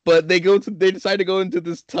 But they decide to go into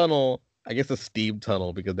this tunnel. I guess a steam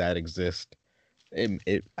tunnel because that exists.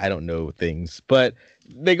 I don't know things, but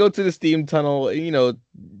they go to the steam tunnel. You know,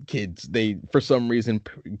 kids, they for some reason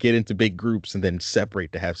get into big groups and then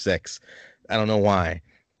separate to have sex. I don't know why,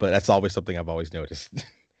 but that's always something I've always noticed.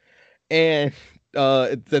 And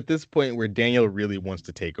it's at this point where Daniel really wants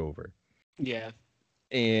to take over. Yeah.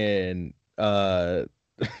 And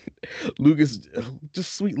Luke is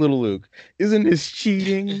just sweet little Luke. Isn't this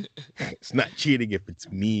cheating? It's not cheating if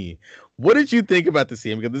it's me. What did you think about the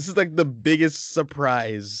scene? Because this is like the biggest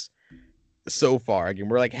surprise so far. Again,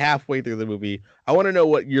 we're like halfway through the movie. I want to know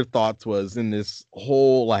what your thoughts was in this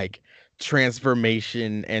whole like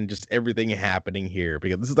transformation and just everything happening here,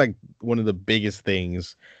 because this is like one of the biggest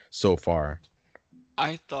things so far.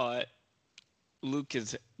 I thought Luke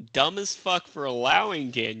is dumb as fuck for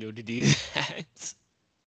allowing Daniel to do that.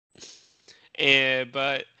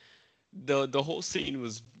 But the whole scene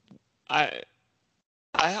was I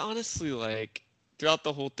honestly like throughout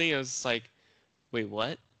the whole thing I was just like, wait,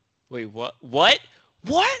 what? Wait, what? What?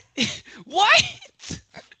 What? What?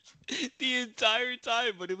 The entire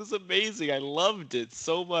time, but it was amazing. I loved it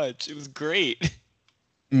so much. It was great.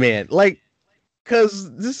 Man, like,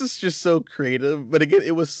 because this is just so creative, but again,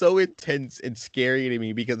 it was so intense and scary to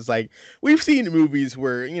me because, like, we've seen movies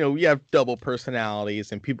where, you know, you have double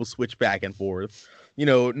personalities and people switch back and forth. You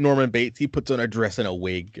know, Norman Bates, he puts on a dress and a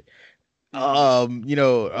wig.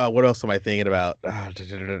 What else am I thinking about?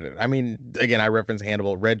 I mean, again, I reference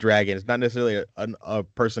Hannibal. Red Dragon. It's not necessarily a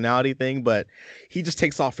personality thing, but he just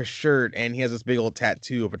takes off his shirt and he has this big old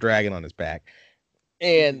tattoo of a dragon on his back.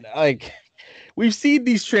 And like, we've seen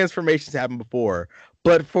these transformations happen before,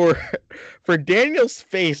 but for for Daniel's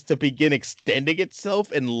face to begin extending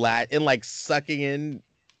itself and like sucking in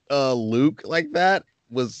Luke like that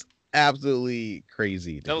was absolutely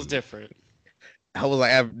crazy to That was me. different. I was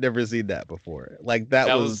like, I've never seen that before. Like that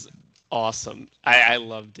That was. was awesome. I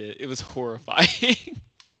loved it. It was horrifying.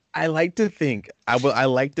 I like to think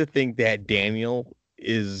that Daniel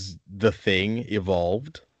is the thing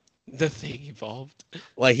evolved. The thing evolved.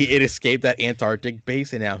 Like it escaped that Antarctic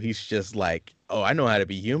base, and now he's just like, oh, I know how to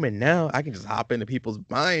be human now. I can just hop into people's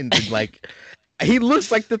minds and like, he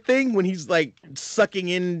looks like the thing when he's like sucking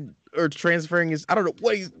in or transferring his. I don't know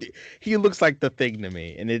what he looks like the thing to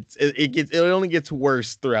me, and it only gets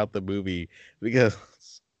worse throughout the movie because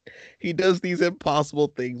he does these impossible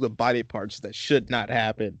things with body parts that should not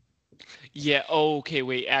happen. Yeah. Oh, okay.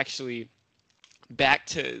 Wait. Actually, back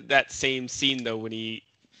to that same scene though, when he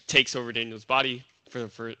takes over Daniel's body for the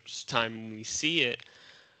first time, when we see it,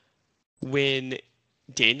 when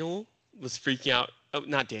Daniel was freaking out. Oh,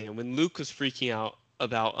 not Daniel. When Luke was freaking out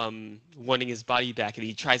about wanting his body back, and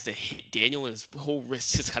he tries to hit Daniel, and his whole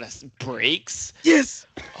wrist just kind of breaks. Yes.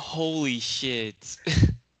 Holy shit.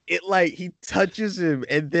 It like he touches him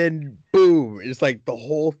and then boom, it's like the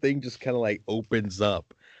whole thing just kind of like opens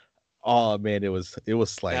up. Oh man, it was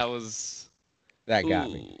like that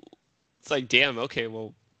got me. Ooh. It's like, damn, okay,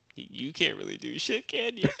 well, you can't really do shit,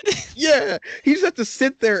 can you? Yeah, he just have to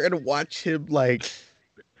sit there and watch him like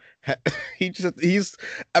he's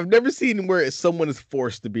I've never seen where someone is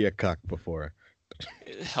forced to be a cuck before.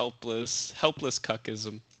 Helpless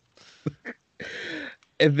cuckism.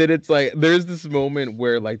 And then it's like there's this moment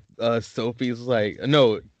where like Sophie's like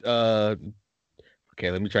no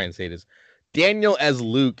okay, let me try and say this. Daniel as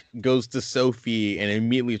Luke goes to Sophie and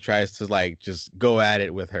immediately tries to like just go at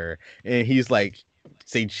it with her, and he's like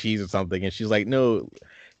say cheese or something, and she's like, no,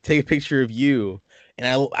 take a picture of you. And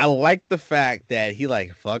I like the fact that he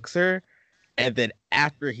like fucks her, and then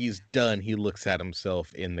after he's done, he looks at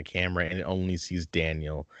himself in the camera and only sees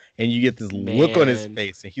Daniel, and you get this look on his Man.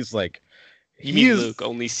 face, and he's like, You mean Luke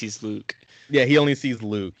only sees Luke? yeah, he only sees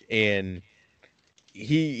Luke, and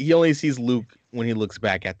he only sees Luke when he looks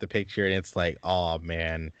back at the picture, and it's like, oh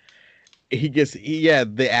man,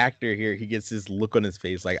 the actor here, he gets this look on his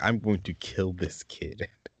face like, I'm going to kill this kid.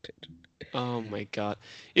 Oh my god,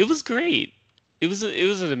 it was great. It was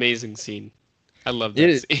an amazing scene. I love that It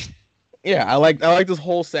is. scene. Yeah, I like this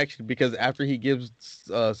whole section because after he gives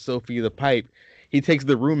Sophie the pipe, he takes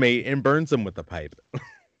the roommate and burns him with the pipe.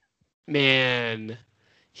 Man,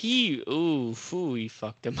 he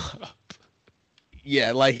fucked him up.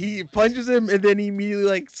 Yeah, like he punches him and then he immediately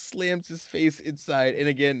like slams his face inside. And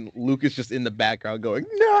again, Luke is just in the background going,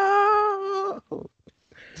 no.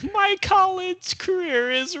 My college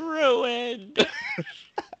career is ruined.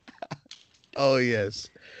 Oh yes.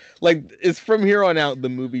 Like it's from here on out, the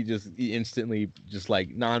movie just instantly just like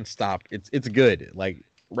nonstop. It's good. Like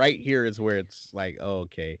right here is where it's like, oh,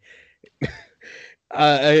 okay.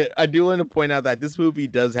 I do want to point out that this movie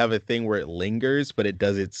does have a thing where it lingers, but it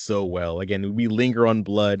does it so well. Again, we linger on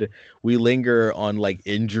blood, we linger on like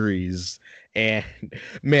injuries, and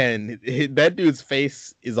man, that dude's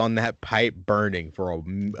face is on that pipe burning for a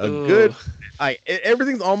good.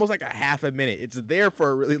 Everything's almost like a half a minute. It's there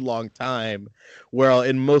for a really long time. Where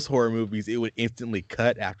in most horror movies, it would instantly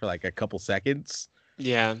cut after like a couple seconds.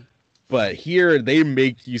 Yeah, but here they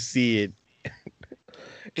make you see it.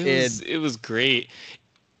 It was great.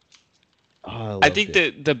 Oh, I think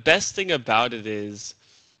that the best thing about it is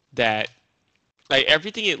that like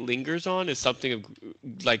everything it lingers on is something of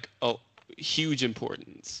like a huge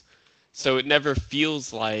importance. So it never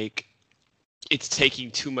feels like it's taking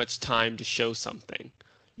too much time to show something.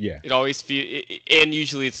 Yeah. It always and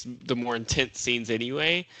usually it's the more intense scenes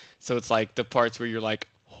anyway. So it's like the parts where you're like,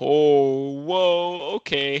 oh, whoa,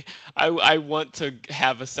 okay. I want to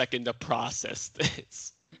have a second to process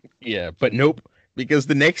this. Yeah, but nope. Because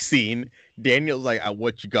the next scene, Daniel's like, I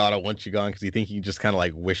want you gone, because he thinks he can just kind of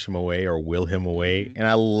like wish him away or will him away. Mm-hmm. And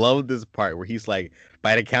I love this part where he's like,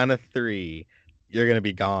 by the count of 3, you're going to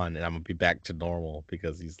be gone and I'm going to be back to normal,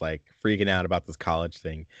 because he's like freaking out about this college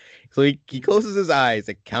thing. So he closes his eyes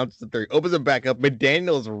and counts to 3, opens them back up, but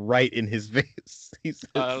Daniel's right in his face.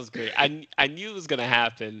 That was great. I knew it was going to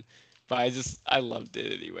happen. But I loved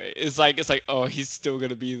it anyway. It's like, oh, he's still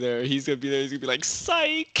gonna be there. He's gonna be there. He's gonna be like,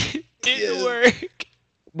 psych, didn't work.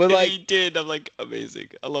 But and like he did. I'm like, amazing.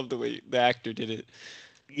 I love the way the actor did it.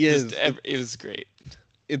 Just Yes, it was great.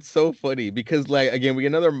 it's so funny because like again we get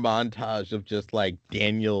another montage of just like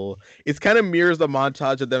Daniel. It's kind of mirrors the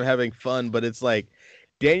montage of them having fun, but it's like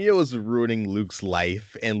Daniel is ruining Luke's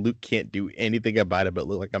life, and Luke can't do anything about it but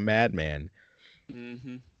look like a madman.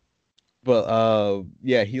 Hmm. But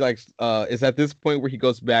yeah, he likes is at this point where he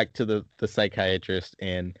goes back to the psychiatrist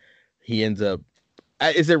and he ends up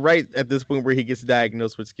is it right at this point where he gets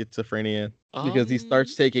diagnosed with schizophrenia because he Um,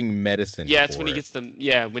 starts taking medicine yeah, it's when he for it. gets them.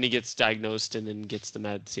 Yeah, when he gets diagnosed and then gets the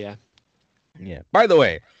meds. Yeah. Yeah. By the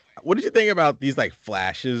way, what did you think about these like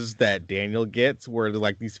flashes that Daniel gets where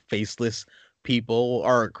like these faceless people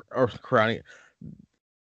are crowning?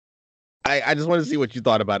 I just wanted to see what you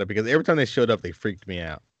thought about it because every time they showed up, they freaked me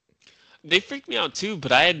out. They freaked me out too,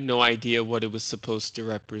 but I had no idea what it was supposed to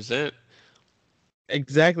represent.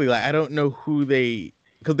 Exactly. Like I don't know who they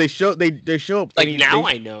because they show up. I Like mean now they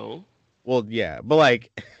I know, well yeah, but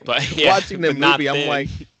like but yeah, watching the but not movie, I'm then. like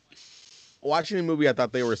watching the movie. I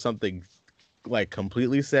thought they were something like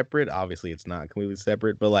completely separate. Obviously, it's not completely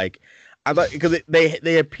separate, but like I thought because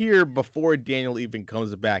they appear before Daniel even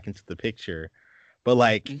comes back into the picture, but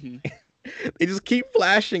like Hmm. they just keep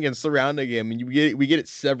flashing and surrounding him, and we get it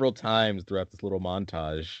several times throughout this little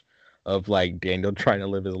montage of like Daniel trying to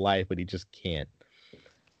live his life, but he just can't.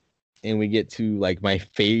 And we get to like my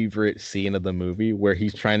favorite scene of the movie where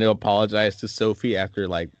he's trying to apologize to Sophie after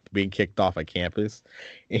like being kicked off a campus,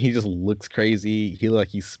 and he just looks crazy. He like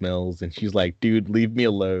he smells, and she's like, "Dude, leave me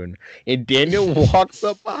alone." And Daniel walks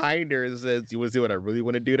up behind her and says, "You want to see what I really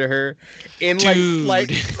want to do to her?" And like Dude,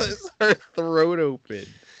 slices her throat open.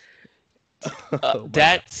 Oh my god!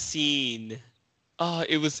 that scene. Oh,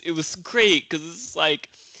 it was great because it's like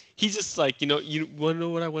he's just like, you want to know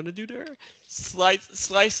what I want to do to her?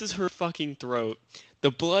 Slices her fucking throat.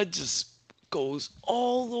 The blood just goes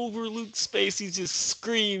all over Luke's face. He just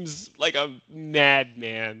screams like a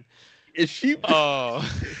madman. Is she Oh,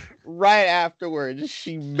 right afterwards?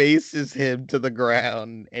 She maces him to the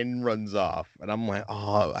ground and runs off, and I'm like,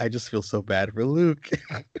 "Oh, I just feel so bad for Luke."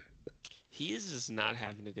 he is just not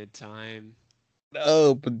having a good time.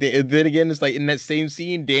 No, but then again, it's like in that same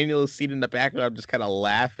scene, Daniel is seen in the background, just kind of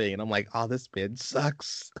laughing, and I'm like, "Oh, this man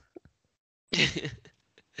sucks."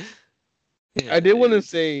 I Yeah, did want to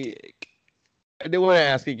he's a say, dick. I did want to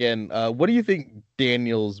ask again, what do you think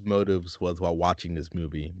Daniel's motives was while watching this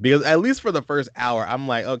movie? Because at least for the first hour, I'm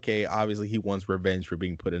like, okay, obviously he wants revenge for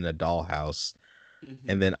being put in a dollhouse, Hmm.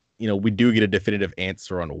 and then we do get a definitive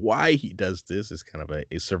answer on why he does this. It's kind of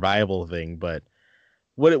a survival thing, but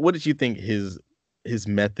what did you think his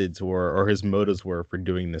methods were or his motives were for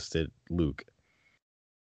doing this to Luke?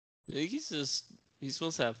 He's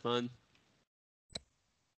supposed to have fun.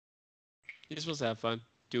 He's supposed to have fun.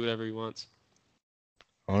 Do whatever he wants.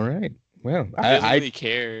 All right. Well, He doesn't I really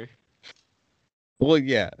care. well,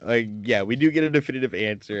 yeah, like yeah, we do get a definitive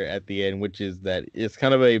answer at the end, which is that it's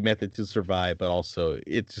kind of a method to survive, but also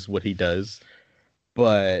it's just what he does.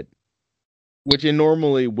 But which it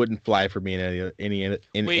normally wouldn't fly for me in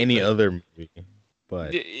Wait, any but other movie.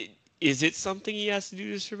 But is it something he has to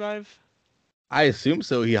do to survive? I assume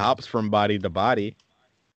so. He hops from body to body.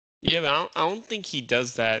 Yeah, but I don't think he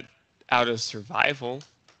does that out of survival.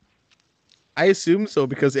 I assume so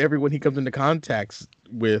because everyone he comes into contact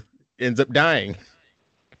with ends up dying.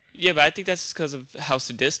 Yeah, but I think that's just because of how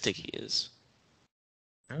sadistic he is.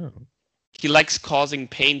 Oh. He likes causing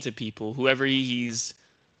pain to people. Whoever he's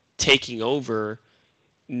taking over,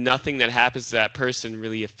 nothing that happens to that person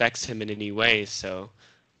really affects him in any way, so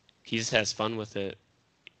he just has fun with it.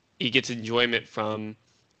 He gets enjoyment from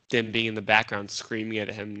them being in the background screaming at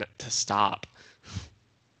him to stop.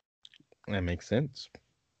 That makes sense.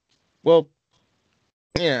 Well,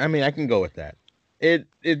 yeah, I mean, I can go with that.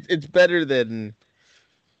 It's better than.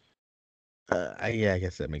 Yeah, I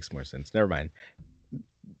guess that makes more sense. Never mind.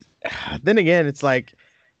 Then again, it's like,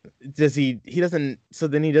 does he doesn't? So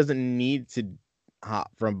then he doesn't need to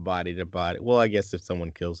hop from body to body. Well, I guess if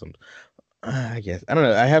someone kills him, I guess I don't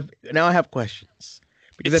know. I have questions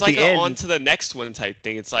because It's at like the a on end, to the next one type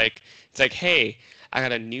thing. It's like, hey, I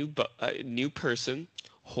got a new person,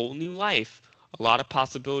 whole new life, a lot of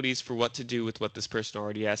possibilities for what to do with what this person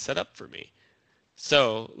already has set up for me.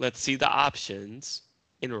 So let's see the options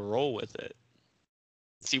and roll with it.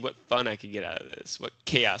 See what fun I can get out of this, what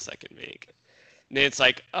chaos I can make. And then it's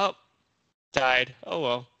like, oh, died. Oh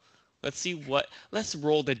well. Let's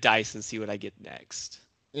roll the dice and see what I get next.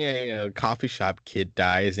 coffee shop kid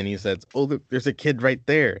dies, and he says, "Oh, look, there's a kid right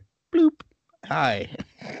there." Bloop. Hi.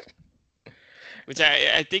 Which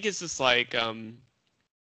I think is just like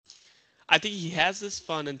I think he has this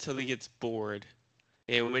fun until he gets bored.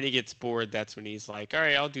 And when he gets bored, that's when he's like, all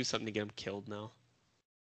right, I'll do something to get him killed now.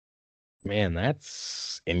 Man,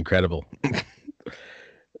 that's incredible.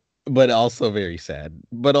 But also very sad.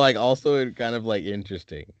 But like also kind of like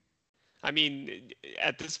interesting. I mean,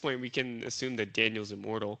 at this point, we can assume that Daniel's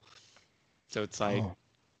immortal. So it's like, Oh,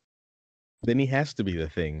 then he has to be the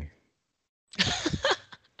thing.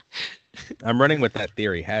 I'm running with that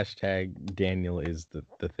theory. Hashtag Daniel is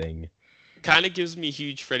the thing. kind of gives me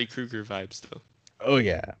huge Freddy Krueger vibes, though. Oh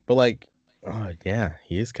yeah, but like, oh yeah,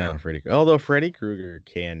 he is kind of Freddy. Although Freddy Krueger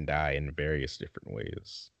can die in various different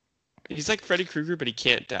ways. He's like Freddy Krueger, but he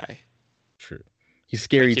can't die. True. He's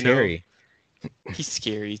scary Like, you know, Terry. he's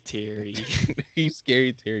scary Terry. He's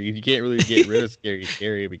scary Terry. You can't really get rid of scary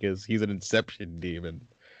Terry because he's an Inception demon.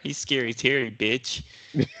 He's scary Terry, bitch.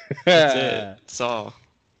 That's it. That's all.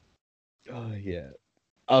 Oh yeah.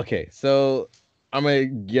 Okay, so I'm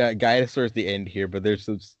gonna guide us towards the end here, but there's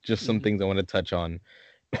just some things I want to touch on.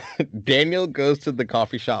 Daniel goes to the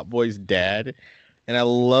coffee shop boy's dad, and I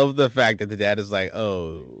love the fact that the dad is like,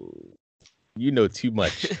 "Oh, you know too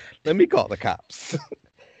much. Let me call the cops.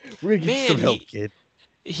 We're gonna get you some help, kid."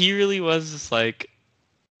 He really was just like,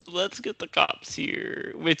 let's get the cops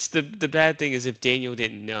here. Which the bad thing is, if Daniel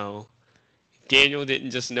didn't know, Daniel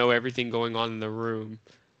didn't just know everything going on in the room,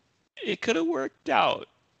 it could have worked out.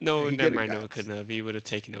 No, He never coulda mind. No, got- it couldn't have. He would have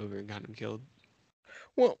taken over and got him killed.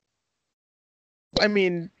 Well, I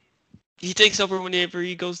mean, He takes over whenever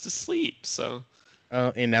he goes to sleep, so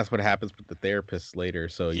and that's what happens with the therapist later.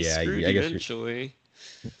 So he's yeah, screwed I guess eventually.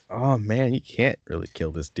 Oh man, you can't really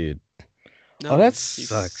kill this dude. No, Oh, that he's-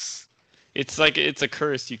 sucks. It's like it's a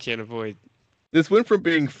curse you can't avoid. This went from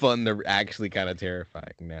being fun to actually kind of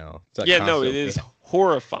terrifying now. It's a Yeah, no, it constant is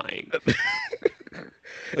horrifying.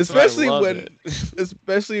 That's why I especially love when it.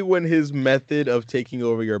 especially when his method of taking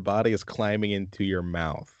over your body is climbing into your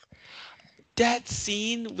mouth. That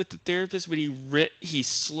scene with the therapist when he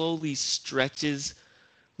slowly stretches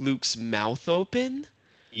Luke's mouth open,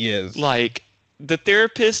 Yes. like the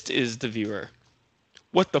therapist is the viewer.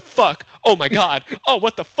 What the fuck? Oh my god. Oh,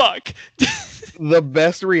 what the fuck? The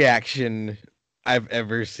best reaction I've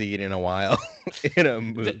ever seen in a while in a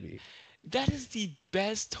movie. That is the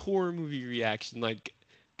best horror movie reaction. Like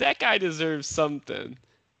that guy deserves something.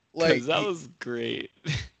 Like That was great.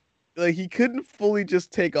 like he couldn't fully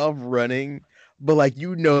just take off running, but like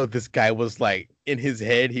this guy was like in his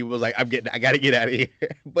head he was like I gotta get out of here,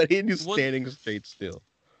 but he was standing straight still.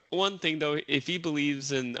 One thing though, if he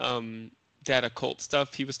believes in that occult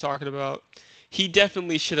stuff he was talking about, he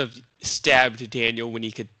definitely should have stabbed Daniel when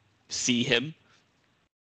he could see him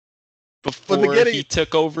before he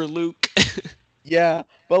took over Luke. Yeah,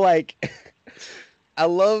 but like I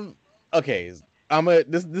love okay,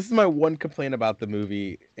 this is my one complaint about the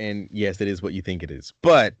movie, and yes, it is what you think it is,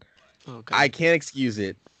 but I can't excuse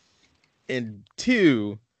it. And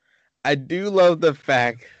two, I do love the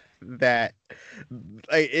fact that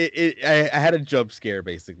I had a jump scare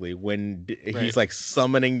basically when he's like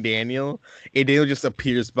summoning Daniel, and Daniel just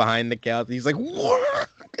appears behind the couch. He's like, "What?"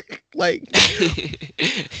 Like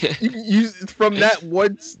you from that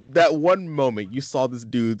one moment, you saw all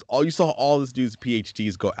this dude's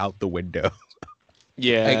PhDs go out the window.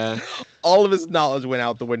 Yeah. Like, all of his knowledge went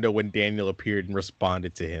out the window when Daniel appeared and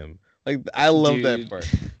responded to him. Like I love that part.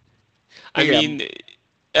 I mean,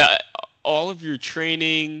 all of your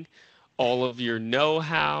training, all of your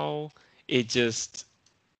know-how, it just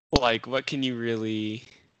like what can you really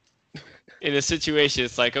in a situation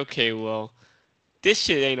it's like, okay, well, this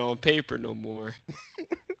shit ain't on paper no more.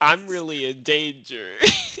 I'm really in danger.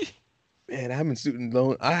 Man, I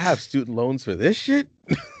have student loans for this shit.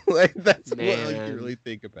 Like that's what you really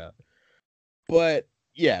think about. But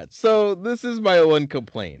yeah, so this is my one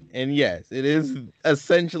complaint. And yes, it is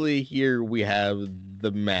essentially here we have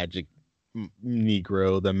the magic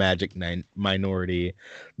Negro, the magic minority,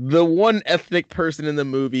 the one ethnic person in the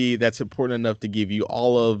movie that's important enough to give you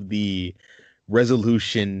all of the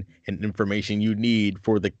resolution and information you need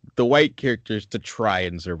for the white characters to try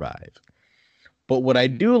and survive. But what I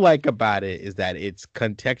do like about it is that it's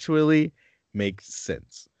contextually makes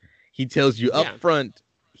sense. He tells you up front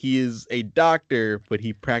he is a doctor, but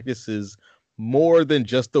he practices more than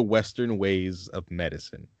just the Western ways of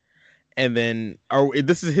medicine. And then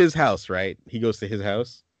this is his house, right? He goes to his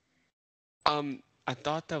house. I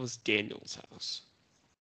thought that was Daniel's house.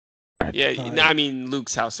 I mean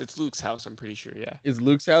Luke's house. It's Luke's house, I'm pretty sure, yeah. It's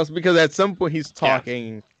Luke's house because at some point he's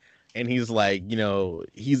talking and he's like,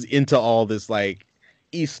 he's into all this like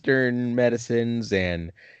Eastern medicines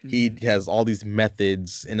and he has all these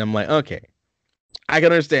methods, and I'm like, okay, I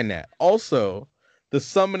can understand that. Also, the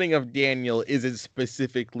summoning of Daniel isn't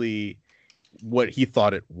specifically what he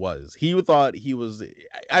thought it was. He thought he was.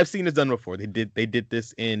 I've seen this done before. They did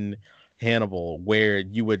this in Hannibal, where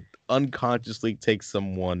you would unconsciously take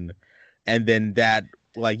someone, and then that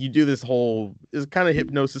like you do this whole it's kind of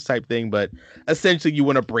hypnosis type thing, but essentially you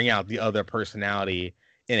want to bring out the other personality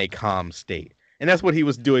in a calm state. And that's what he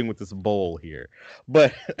was doing with this bowl here.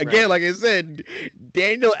 But again, Right. like I said,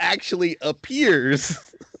 Daniel actually appears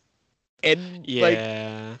and like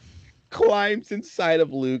Yeah. climbs inside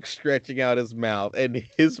of Luke, stretching out his mouth, and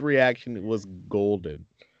his reaction was golden.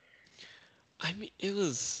 I mean, it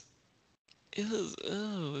was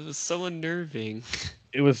so unnerving.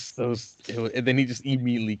 It was so, and then he just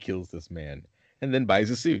immediately kills this man, and then buys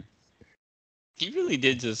a suit. He really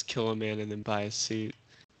did just kill a man and then buy a suit.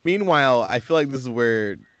 Meanwhile, I feel like this is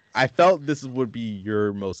where I felt this would be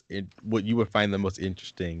your what you would find the most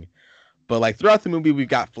interesting. But like throughout the movie, we've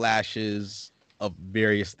got flashes of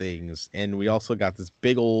various things, and we also got this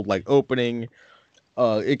big old like opening.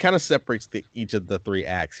 It kind of separates each of the three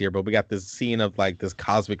acts here, but we got this scene of like this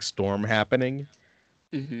cosmic storm happening,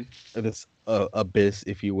 Hmm. this abyss,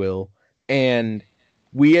 if you will, and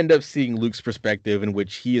we end up seeing Luke's perspective, in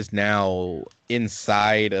which he is now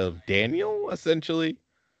inside of Daniel, essentially,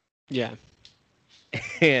 Yeah.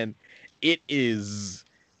 and it is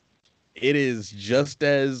just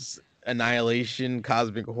as Annihilation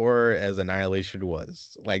cosmic horror as Annihilation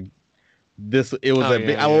was. Like this, it was Oh a big.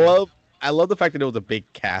 yeah, yeah. I love the fact that it was a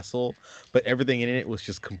big castle, but everything in it was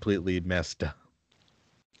just completely messed up.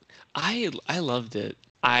 I loved it.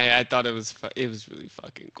 I thought it was really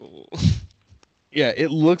fucking cool. Yeah,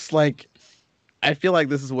 it looks like. I feel like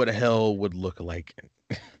this is what hell would look like.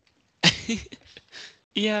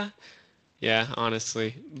 Yeah. Yeah,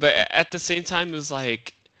 honestly. But at the same time it was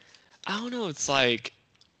like I don't know, it's like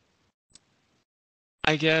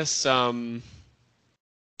I guess how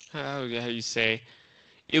you say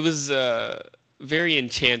it was very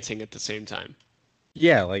enchanting at the same time.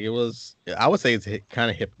 Yeah, like it was. I would say it's kind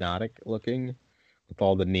of hypnotic looking with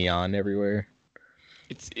all the neon everywhere.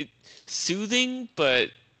 It's soothing but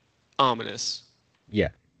ominous. Yeah,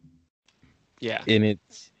 Yeah. and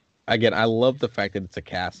it's again. I love the fact that it's a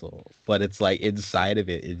castle, but it's like inside of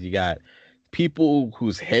it is you got people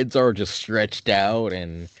whose heads are just stretched out,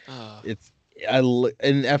 and Uh, it's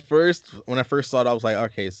and at first when I first saw it, I was like,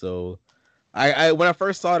 okay, so I when I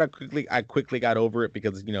first saw it, I quickly got over it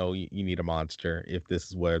because you need a monster if this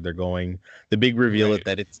is where they're going. The big reveal is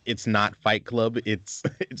right. that it's not Fight Club. It's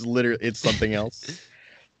it's literally it's something else.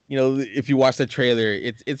 If you watch the trailer,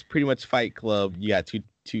 it's pretty much Fight Club. You got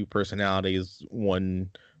two personalities. One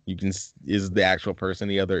is the actual person.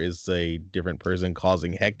 The other is a different person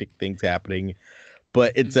causing hectic things happening.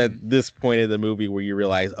 But it's at Hmm. this point in the movie where you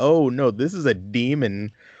realize, oh no, this is a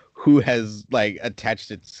demon who has like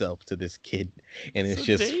attached itself to this kid, and It's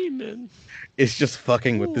a demon. it's just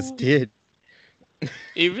fucking with this Ooh. kid.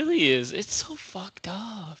 It really is. It's so fucked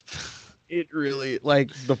up. It really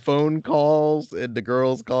like the phone calls and the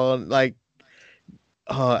girls calling like.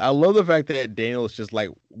 I love the fact that Daniel is just like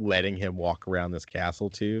letting him walk around this castle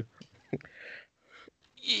too.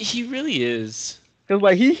 He really is. Because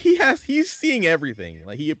like he's seeing everything.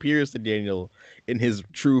 Like he appears to Daniel in his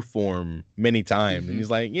true form many times, and Hmm. he's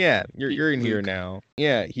like, "Yeah, you're in here Luke. now."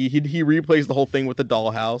 Yeah, he replays the whole thing with the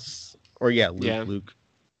dollhouse. Or yeah, Yeah. Luke.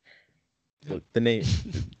 Look, the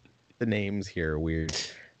names here are weird.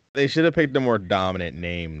 They should have picked a more dominant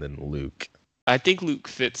name than Luke. I think Luke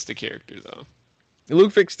fits the character though.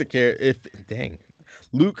 Luke fits the character. Dang,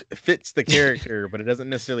 Luke fits the character, but it doesn't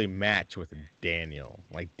necessarily match with Daniel.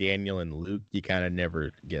 Like Daniel and Luke, you kind of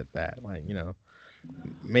never get that. Like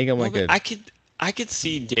make him Well, like but a I could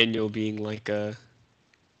see Daniel being like a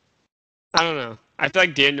I don't know. I feel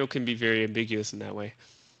like Daniel can be very ambiguous in that way.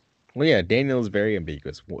 well, yeah. Daniel is very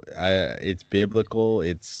ambiguous. It's biblical.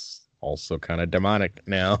 It's also kind of demonic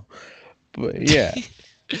now, but yeah,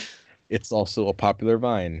 it's also a popular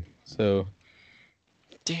vine. So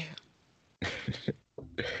Damn.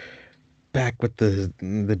 back with the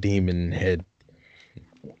demon head.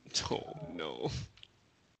 Oh no.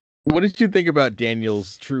 What did you think about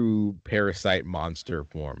Daniel's true parasite monster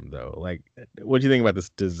form, though? Like, what do you think about this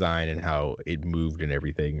design and how it moved and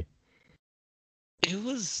everything? It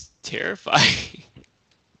was terrifying.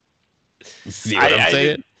 See what I'm I saying?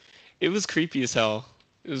 didn't. It was creepy as hell.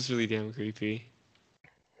 It was really damn creepy.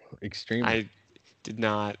 Extremely. I did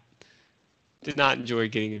not enjoy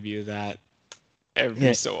getting a view of that every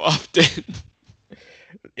Yeah, so often.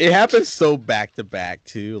 it happens so back to back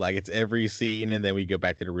too. Like it's every scene, and then we go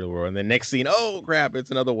back to the real world, and the next scene, oh crap,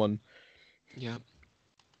 it's another one. Yep.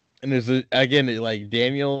 And again like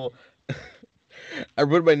Daniel. I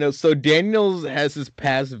wrote my notes. So Daniel has his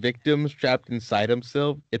past victims trapped inside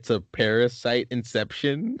himself. It's a parasite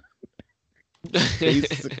inception.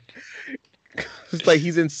 Basic. It's like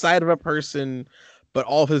he's inside of a person, but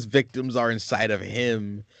all of his victims are inside of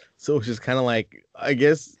him. So it's just kind of like, I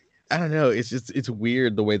guess, I don't know. It's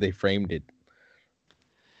weird the way they framed it.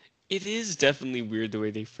 It is definitely weird the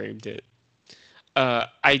way they framed it.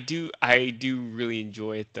 I do really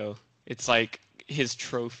enjoy it though. It's like his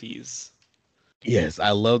trophies. Yes,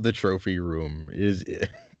 I love the trophy room. Is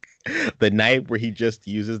the knife where he just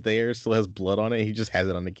uses there still has blood on it. He just has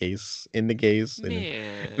it on the case in the case, and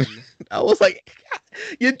Man, I was like,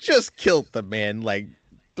 you just killed the man like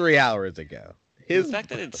 3 hours ago. the His fact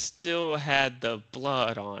that it still had the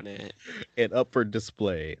blood on it, and up for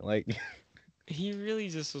display. Like, he really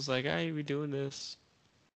just was like, "I we doing this."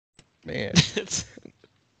 man. That's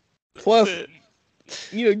Plus, it.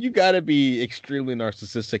 you got to be extremely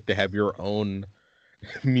narcissistic to have your own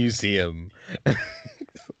museum.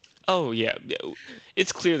 Oh yeah,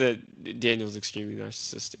 it's clear that Daniel's extremely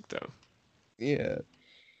narcissistic though. Yeah.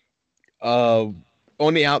 Uh,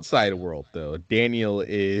 on the outside world, though, Daniel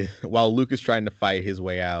is while Luke is trying to fight his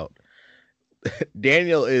way out.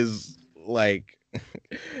 Daniel is like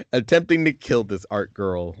attempting to kill this art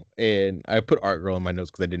girl, and I put art girl in my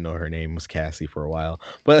notes because I didn't know her name was Cassie for a while.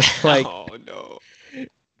 But like, Oh no.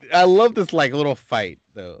 I love this like little fight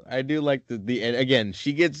though. I do like the and again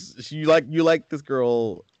you like this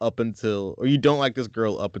girl up until or you don't like this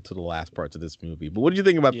girl up until the last parts of this movie. But what do you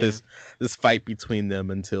think about Yeah, this fight between them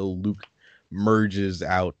until Luke merges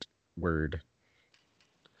outward?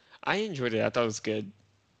 I enjoyed it. I thought it was good.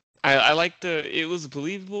 I like the it was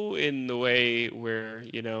believable in the way where,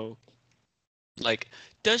 like,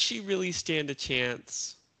 does she really stand a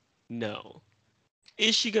chance? No.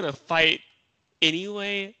 Is she gonna fight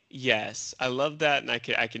anyway? Yes. I love that, and I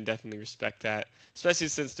can definitely respect that. Especially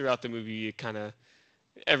since throughout the movie, you kind of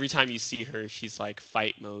every time you see her, she's like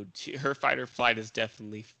fight mode. Her fight or flight is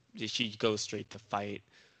definitely she goes straight to fight.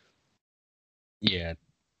 Yeah,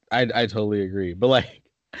 I totally agree. But like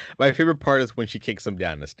my favorite part is when she kicks him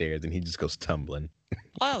down the stairs and he just goes tumbling.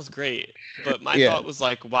 Well, that was great, but my Yeah. thought was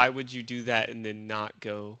like, why would you do that and then not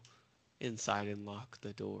go inside and lock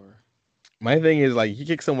the door? My thing is like you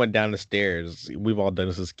kick someone down the stairs. We've all done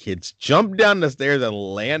this as kids. Jump down the stairs and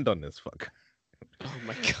land on this fucker. Oh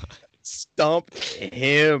my god. Stomp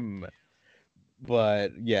him.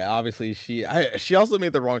 But yeah, obviously she also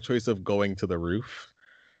made the wrong choice of going to the roof.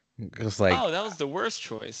 Cause like Oh, that was the worst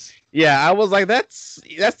choice. yeah, I was like that's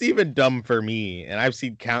even dumb for me. And I've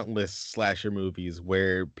seen countless slasher movies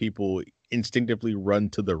where people instinctively run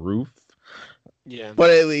to the roof. Yeah. But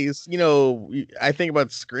at least, I think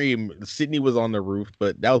about Scream. Sydney was on the roof,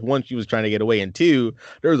 but that was one, she was trying to get away, and two,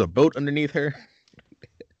 there was a boat underneath her,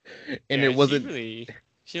 and Yeah, it wasn't. she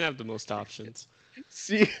didn't have the most options.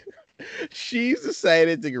 She she's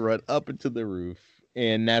decided to run up into the roof,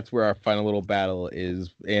 and that's where our final little battle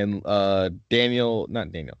is. And Daniel,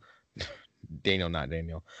 not Daniel, Daniel, not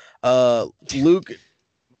Daniel. Luke,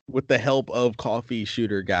 with the help of Coffee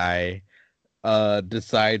Shooter guy,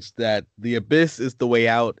 decides that the abyss is the way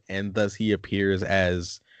out, and thus he appears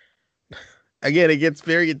as again. It gets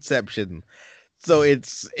very Inception. So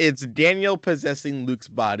it's Daniel possessing Luke's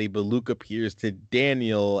body, but Luke appears to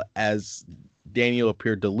Daniel as Daniel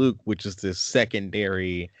appeared to Luke, which is this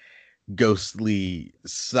secondary ghostly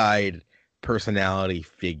side personality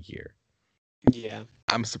figure. Yeah.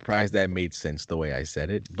 I'm surprised that made sense the way I said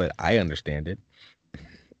it, but I understand it.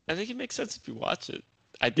 I think it makes sense if you watch it.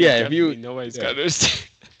 I think Yeah, if definitely you nobody's yeah. got to understand.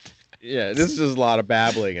 Yeah, this is just a lot of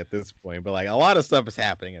babbling at this point, but like a lot of stuff is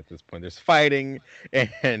happening at this point. There's fighting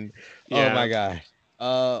and oh Yeah. my god.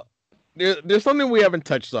 Uh there's something we haven't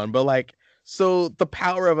touched on, but like so the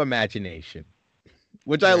power of imagination,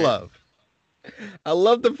 which I Right. love. I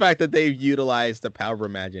love the fact that they've utilized the power of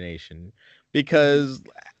imagination Mhm. because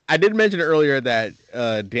I did mention earlier that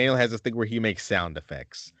Daniel has this thing where he makes sound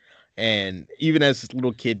effects. And even as this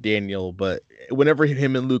little kid, Daniel, but whenever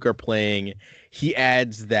him and Luke are playing, he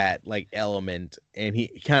adds that like element and he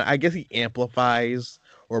kind of, I guess he amplifies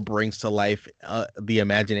or brings to life the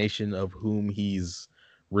imagination of whom he's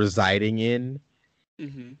residing in,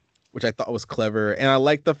 Mhm. which I thought was clever. And I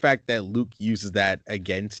like the fact that Luke uses that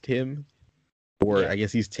against him, or Yeah. I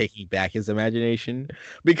guess he's taking back his imagination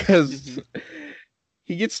because Mhm.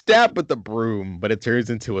 he gets stabbed with the broom, but it turns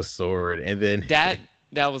into a sword, and then That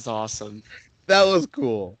that was awesome. that was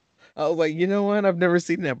cool. I was like, you know what? I've never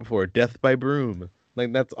seen that before. Death by broom.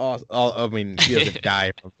 Like that's awesome. I mean, he doesn't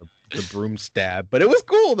die from the broom stab, but it was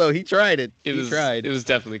cool though. He tried it. It He was tried. it was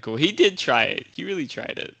definitely cool. He did try it. He really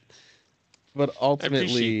tried it. But I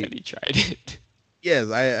appreciate ultimately, that he tried it. yes,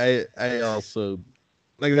 I also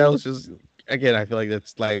like that was just again. I feel like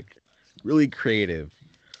that's like really creative.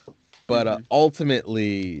 But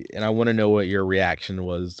ultimately, and I want to know what your reaction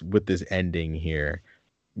was with this ending here,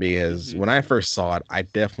 because when I first saw it, I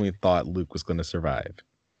definitely thought Luke was going to survive.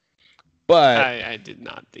 But I did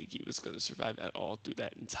not think he was going to survive at all through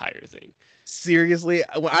that entire thing. seriously,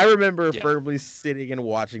 I remember Yeah. firmly sitting and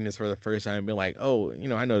watching this for the first time and being like, oh,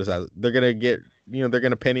 I noticed that they're going to get, they're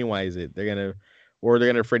going to Pennywise it. Or they're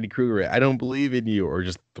going to Freddy Krueger it. I don't believe in you, or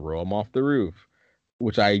just throw him off the roof,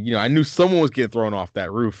 which I knew someone was getting thrown off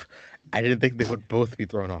that roof. I didn't think they would both be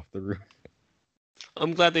thrown off the roof.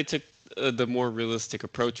 I'm glad they took the more realistic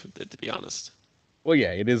approach with it, to be honest. Well,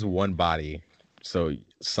 yeah, it is one body, so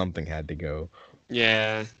something had to go.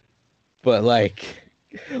 Yeah. But like,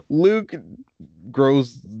 Luke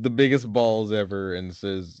grows the biggest balls ever and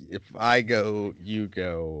says, "If I go, you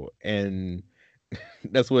go." And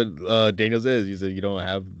that's what Daniel says. He said, "You don't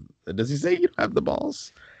have." Does he say you don't have the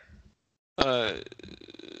balls?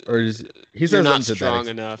 Or he You're says not something to strong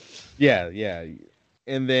that enough. Yeah.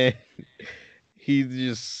 And then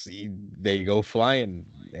they go flying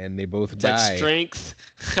and they both It's like die. strength.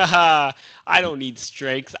 Haha, I don't need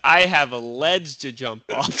strength. I have a ledge to jump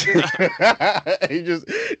off. He just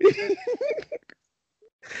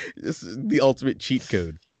this is the ultimate cheat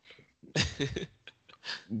code.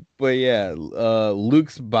 But yeah,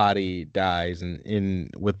 Luke's body dies, and in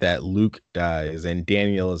with that, Luke dies, and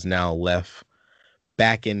Daniel is now left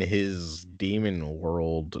back in his demon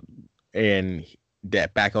world, and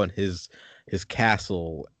that back on his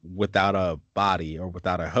castle without a body or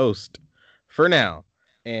without a host for now.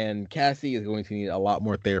 And Cassie is going to need a lot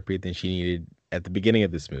more therapy than she needed at the beginning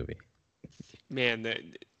of this movie. Man,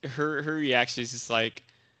 her reaction is just like,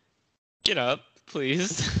 "Get up,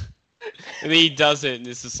 please." And then he does it, and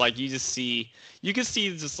it's just like you can see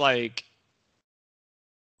just like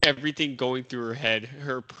everything going through her head,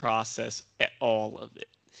 her process, all of it.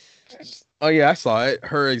 Oh yeah, I saw it.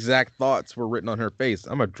 Her exact thoughts were written on her face.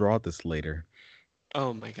 I'm gonna draw this later.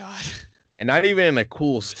 Oh my god. And not even in a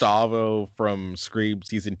cool Stavo from Scream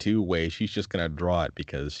season 2 way. She's just gonna draw it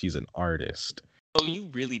because she's an artist. Oh, you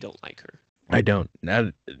really don't like her? I don't.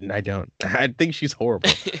 I don't. I think she's horrible.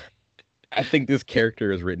 I think this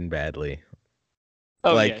character is written badly.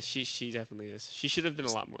 Oh yeah, she definitely is. She should have been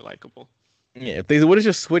a lot more likable. Yeah, if they would have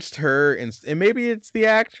just switched her and maybe it's the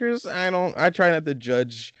actress. I try not to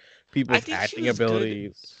judge people's acting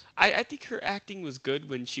abilities. I think her acting was good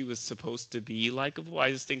when she was supposed to be likable.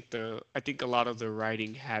 I think a lot of the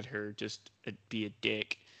writing had her just be a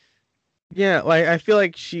dick. Yeah, like I feel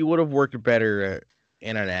like she would have worked better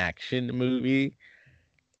in an action movie.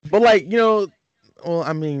 But like, well,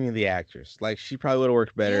 I mean the actress. Like she probably would have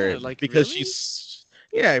worked better because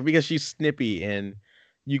really? because she's snippy and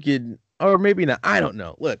you could, or maybe not. I don't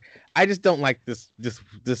know. Look, I just don't like this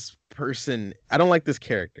person. I don't like this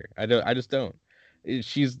character. I just don't.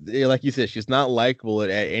 She's like you said, she's not likable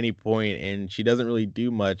at any point, and she doesn't really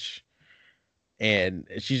do much. And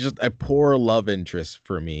she's just a poor love interest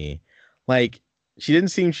for me. Like she didn't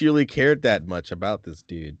seem she really cared that much about this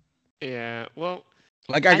dude. Yeah, well,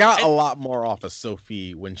 like I got a lot more off of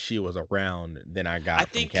Sophie when she was around than I got. I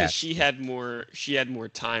think because she had more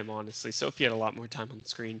time. Honestly, Sophie had a lot more time on the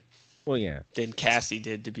screen. Well, yeah, than Cassie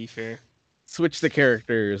did. To be fair, switch the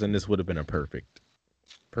characters, and this would have been a perfect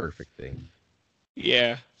thing.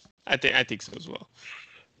 Yeah, I think so as well.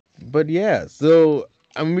 But yeah, so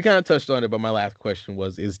I mean, we kind of touched on it, but my last question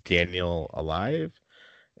was: is Daniel alive?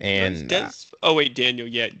 And oh wait, Daniel,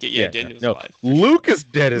 yeah, Daniel's alive. Luke is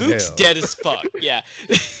dead as hell. Luke's dead as fuck. Yeah,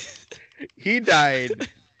 he died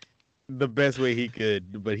the best way he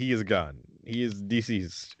could, but he is gone. He is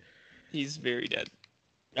deceased. He's very dead.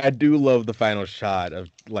 I do love the final shot of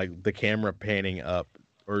like the camera panning up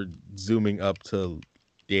or zooming up to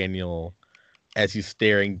Daniel as he's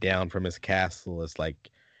staring down from his castle. It's like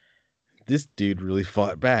this dude really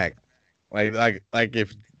fought back. Like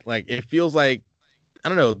if it feels like, I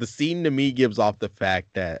don't know, the scene to me gives off the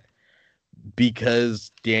fact that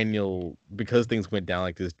because things went down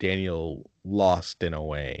like this, Daniel lost in a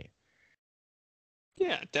way.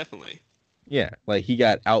 Yeah, definitely. Yeah, like he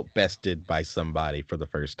got outbested by somebody for the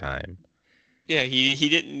first time. Yeah, he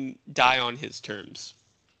didn't die on his terms.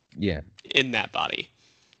 Yeah. In that body.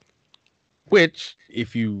 Which, I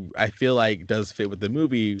feel like does fit with the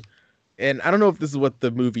movie. And I don't know if this is what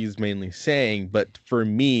the movie is mainly saying, but for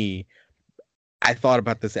me, I thought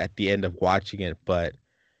about this at the end of watching it, but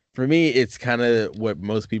for me, it's kind of what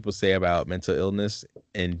most people say about mental illness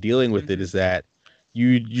and dealing with it is that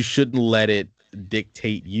you shouldn't let it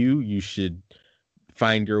dictate you. You should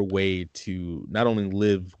find your way to not only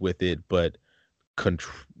live with it, but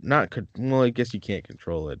well, I guess you can't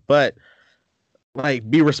control it, but like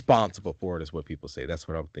be responsible for it is what people say. That's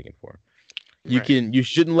what I'm thinking for. Right. You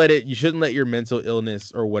shouldn't let your mental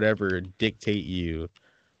illness or whatever dictate you,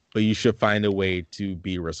 but you should find a way to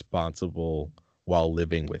be responsible while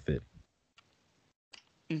living with it.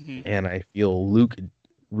 Hmm. And I feel Luke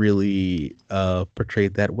really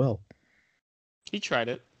portrayed that well. He tried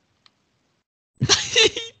it.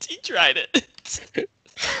 He tried it.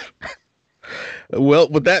 Well,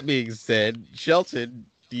 with that being said, Shelton,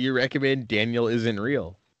 do you recommend Daniel Isn't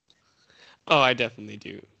Real? Oh, I definitely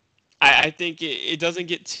do. I think it doesn't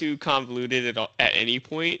get too convoluted at any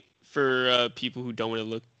point for people who don't want to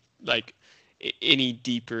look like any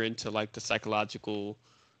deeper into like the psychological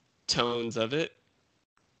tones of it.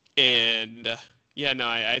 And yeah, no,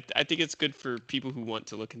 I think it's good for people who want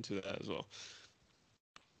to look into that as well.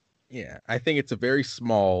 Yeah, I think it's a very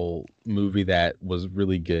small movie that was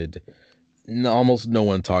really good. No, almost no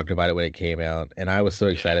one talked about it when it came out, and I was so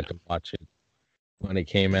Yeah. excited to watch it when it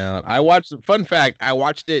came out. I watched. Fun fact: I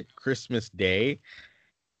watched it Christmas Day.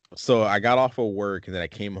 So I got off of work and then I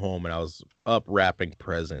came home and I was up wrapping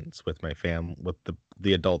presents with my with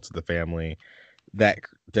the adults of the family that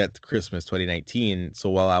that Christmas 2019. So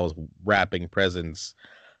while I was wrapping presents,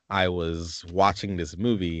 I was watching this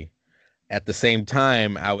movie. At the same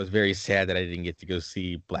time, I was very sad that I didn't get to go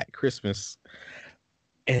see Black Christmas.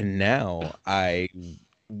 And now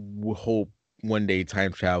hope one day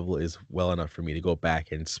time travel is well enough for me to go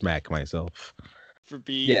back and smack myself. For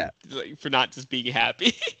Yeah. being like for not just being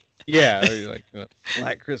happy. Yeah, like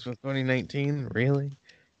Black Christmas 2019, really?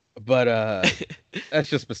 But that's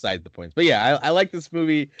just beside the point. But yeah, I like this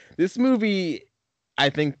movie. This movie, I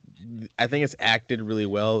think I think it's acted really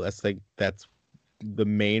well. That's the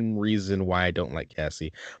main reason why I don't like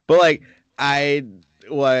Cassie. But like I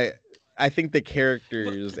what I think the But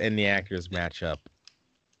characters and the actors match up.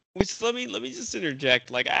 which let me just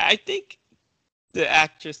interject. Like I think the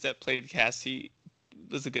actress that played Cassie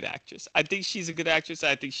was a good actress. I think she's a good actress.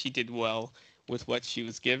 I think she did well with what she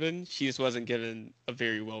was given. She just wasn't given a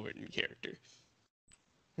very well written character.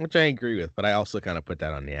 Which I agree with, but I also kind of put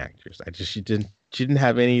that on the actress. She didn't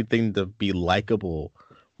have anything to be likable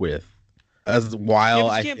with. As Yeah, while but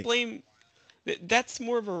you I can't think blame. That's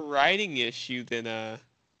more of a writing issue than a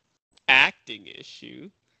acting issue.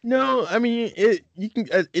 no, I mean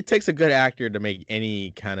it takes a good actor to make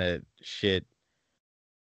any kind of shit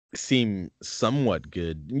seem somewhat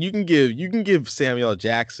good. You can give Samuel L.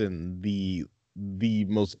 Jackson the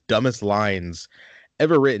most dumbest lines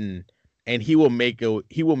ever written, and he will make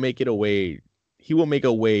it a way he will make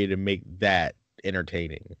a way to make that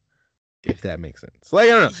entertaining, if that makes sense. Like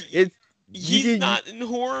I don't know, He, it's you he's can not in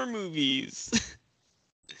horror movies.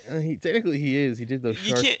 he technically he is. He did those You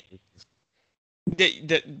shark. can't.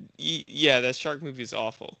 Yeah, that shark movie is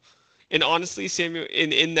awful. And honestly, Samuel,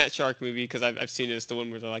 in that shark movie, because I've seen it, it's the one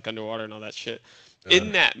where they're like underwater and all that shit.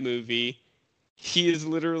 In that movie, he is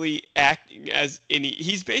literally acting as any.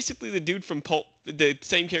 He's basically the dude from Pulp, the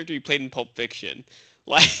same character he played in Pulp Fiction.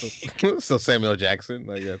 Like, So Samuel L. Jackson,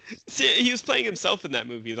 like he was playing himself in that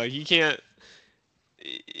movie. Like, he can't.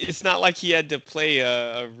 It's not like he had to play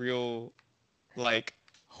a real like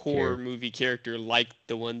horror character. movie character like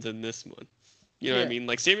the ones in this one. You know what I Yeah. mean?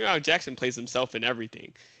 Like Samuel L. Jackson plays himself in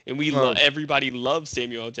everything, and Well, everybody loves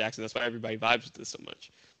Samuel L. Jackson. That's why everybody vibes with this so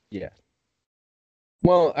much. yeah.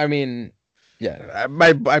 Well, I mean, yeah.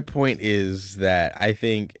 My point is that I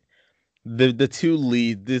think the two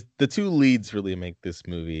leads really make this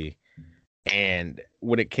movie, and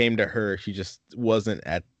when it came to her, she just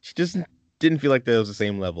didn't feel like that was the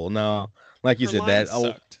same level. No, like you Her said, lines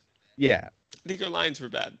sucked. yeah, I think her lines were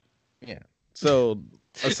bad. yeah. So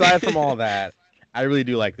aside from all that, I really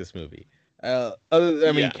do like this movie. I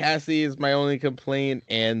mean, Yeah. Cassie is my only complaint,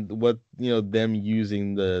 and what them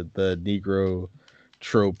using the Negro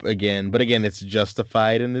trope again. But again, it's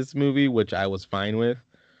justified in this movie, which I was fine with.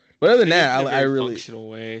 But other than They did it that, in a I very really, functional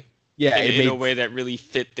way, yeah, in it in a made way that really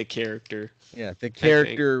fit the character. yeah, the I think.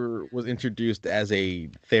 character was introduced as a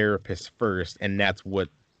therapist first, and that's what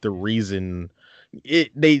the reason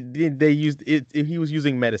they used it. He was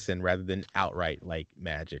using medicine rather than outright like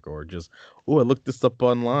magic or just I looked this up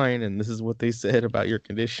online and this is what they said about your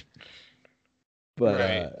condition. But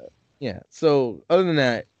Right. yeah. So other than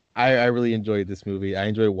that, I really enjoyed this movie. I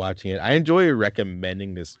enjoy watching it. I enjoy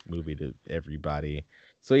recommending this movie to everybody.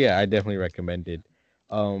 So yeah, I definitely recommend it.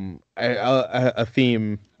 A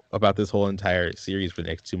theme about this whole entire series for the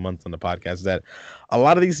next 2 months on the podcast is that a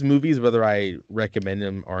lot of these movies, whether I recommend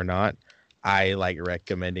them or not, I like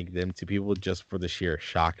recommending them to people just for the sheer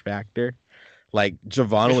shock factor. Like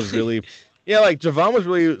Javon was Really. really, yeah, like Javon was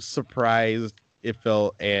really surprised. It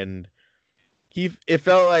felt and it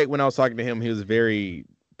felt like when I was talking to him, he was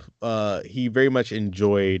he very much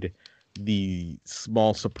enjoyed the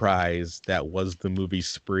small surprise that was the movie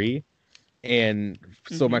Spree. And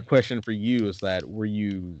so my Hmm. question for you is that were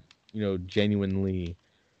you, genuinely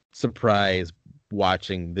surprised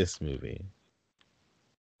watching this movie?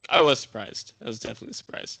 I was surprised. I was definitely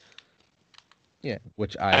surprised. Yeah,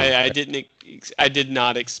 which I didn't I did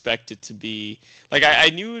not expect it to be like I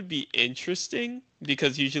knew it would be interesting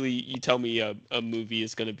because usually you tell me a movie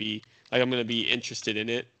is gonna be like I'm gonna be interested in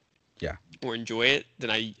it yeah, or enjoy it, then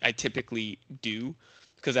I typically do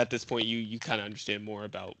because at this point you kind of understand more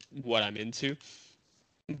about what I'm into.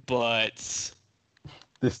 But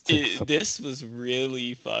this took some. this was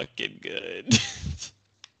really fucking good.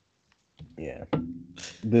 Yeah,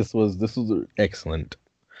 this was excellent.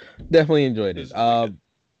 Definitely enjoyed It it. was really good.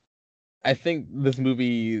 I think this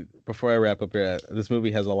movie, before I wrap up here, this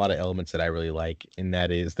movie has a lot of elements that I really like, and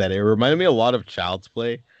that is that it reminded me a lot of Child's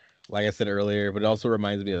Play, like I said earlier, but it also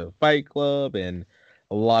reminds me of Fight Club, and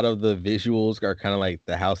a lot of the visuals are kind of like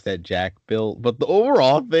the house that Jack built. But the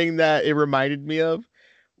overall thing that it reminded me of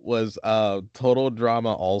was Total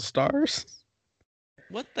Drama All Stars.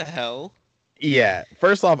 What the hell? Yeah,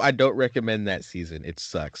 first off, I don't recommend that season. It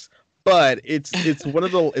sucks. But it's one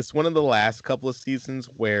of the last couple of seasons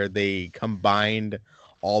where they combined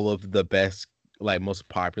all of the best, like, most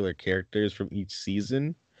popular characters from each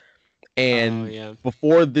season. Oh And yeah.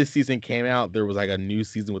 before this season came out, there was like a new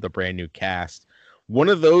season with a brand new cast. One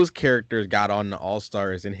of those characters got on the All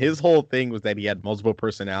Stars, and his whole thing was that he had multiple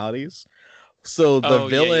personalities. So the Oh yeah, yeah.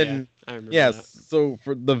 villain, I remember yes. that. So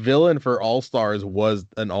for the villain for All Stars was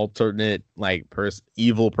an alternate, like,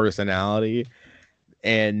 evil personality,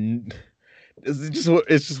 and it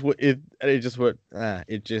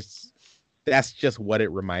just that's just what it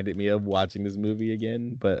reminded me of watching this movie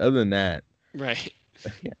again. But other than that, Right.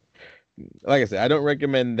 yeah, like I said, I don't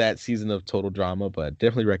recommend that season of Total Drama, but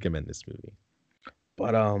definitely recommend this movie.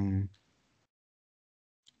 But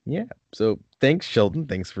yeah. So thanks, Sheldon.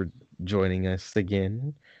 Thanks for joining us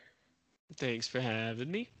again. Thanks for having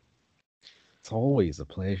me. It's always a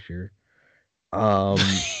pleasure. Um,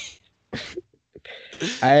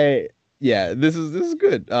 I yeah, this is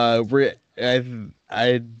good. I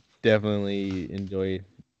definitely enjoy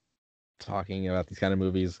talking about these kind of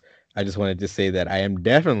movies. I just wanted to say that I am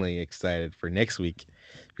definitely excited for next week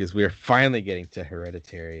because we are finally getting to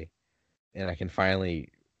Hereditary, and I can finally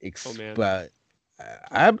Oh ex. man. But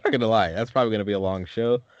I'm not gonna lie, that's probably gonna be a long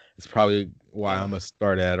show. It's probably why I'm Uh, gonna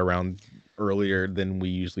start at around earlier than we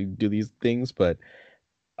usually do these things, but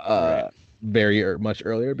right. uh, much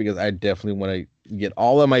earlier because I definitely want to get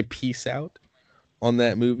all of my piece out on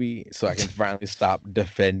that movie so I can finally stop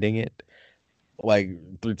defending it. Like,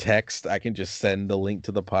 through text, I can just send the link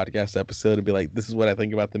to the podcast episode and be like, "This is what I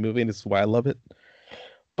think about the movie, and this is why I love it."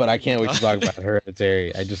 But I can't wait to talk about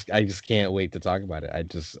Hereditary. I just can't wait to talk about it.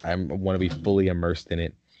 I want to be fully immersed in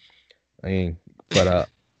it. I mean, but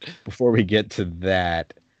before we get to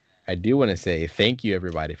that, I do want to say thank you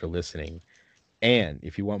everybody for listening. And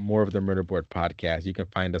if you want more of the Murderboard podcast, you can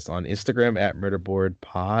find us on Instagram at Murderboard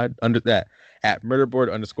Pod under that at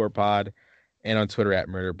Murderboard_pod, and on Twitter at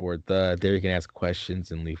Murderboard. There you can ask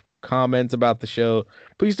questions and leave comments about the show.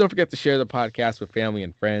 Please don't forget to share the podcast with family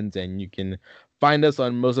and friends, and you can find us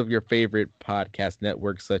on most of your favorite podcast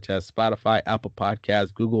networks such as Spotify, Apple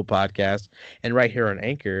Podcasts, Google Podcasts, and right here on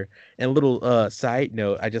Anchor. And a little side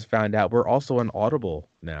note, I just found out we're also on Audible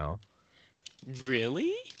now.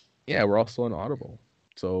 Really? Yeah, we're also on Audible.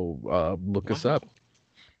 So look us Wow. up.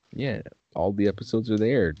 Yeah, all the episodes are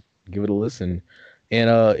there. Give it a listen. And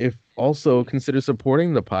if also consider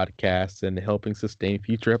supporting the podcast and helping sustain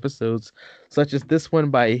future episodes, such as this one,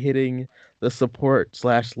 by hitting the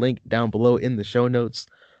support/link down below in the show notes.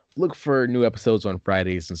 Look for new episodes on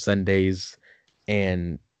Fridays and Sundays.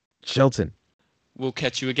 And Shelton. We'll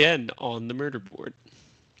catch you again on the murder board.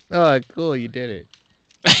 Oh, cool. You did it.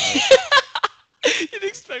 You didn't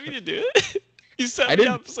expect me to do it? You set I me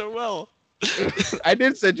didn't. up so well. I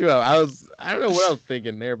did set you up. I don't know what I was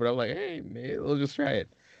thinking there, but I'm like, hey, man, we'll just try it.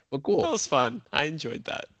 But cool. That was fun. I enjoyed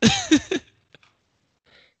that.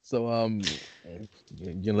 So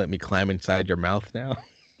you let me climb inside your mouth now?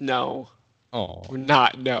 No, Oh, we're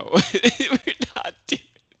not. No, we're not doing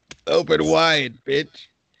open wide, bitch.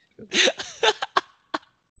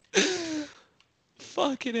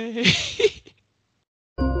 Fucking A.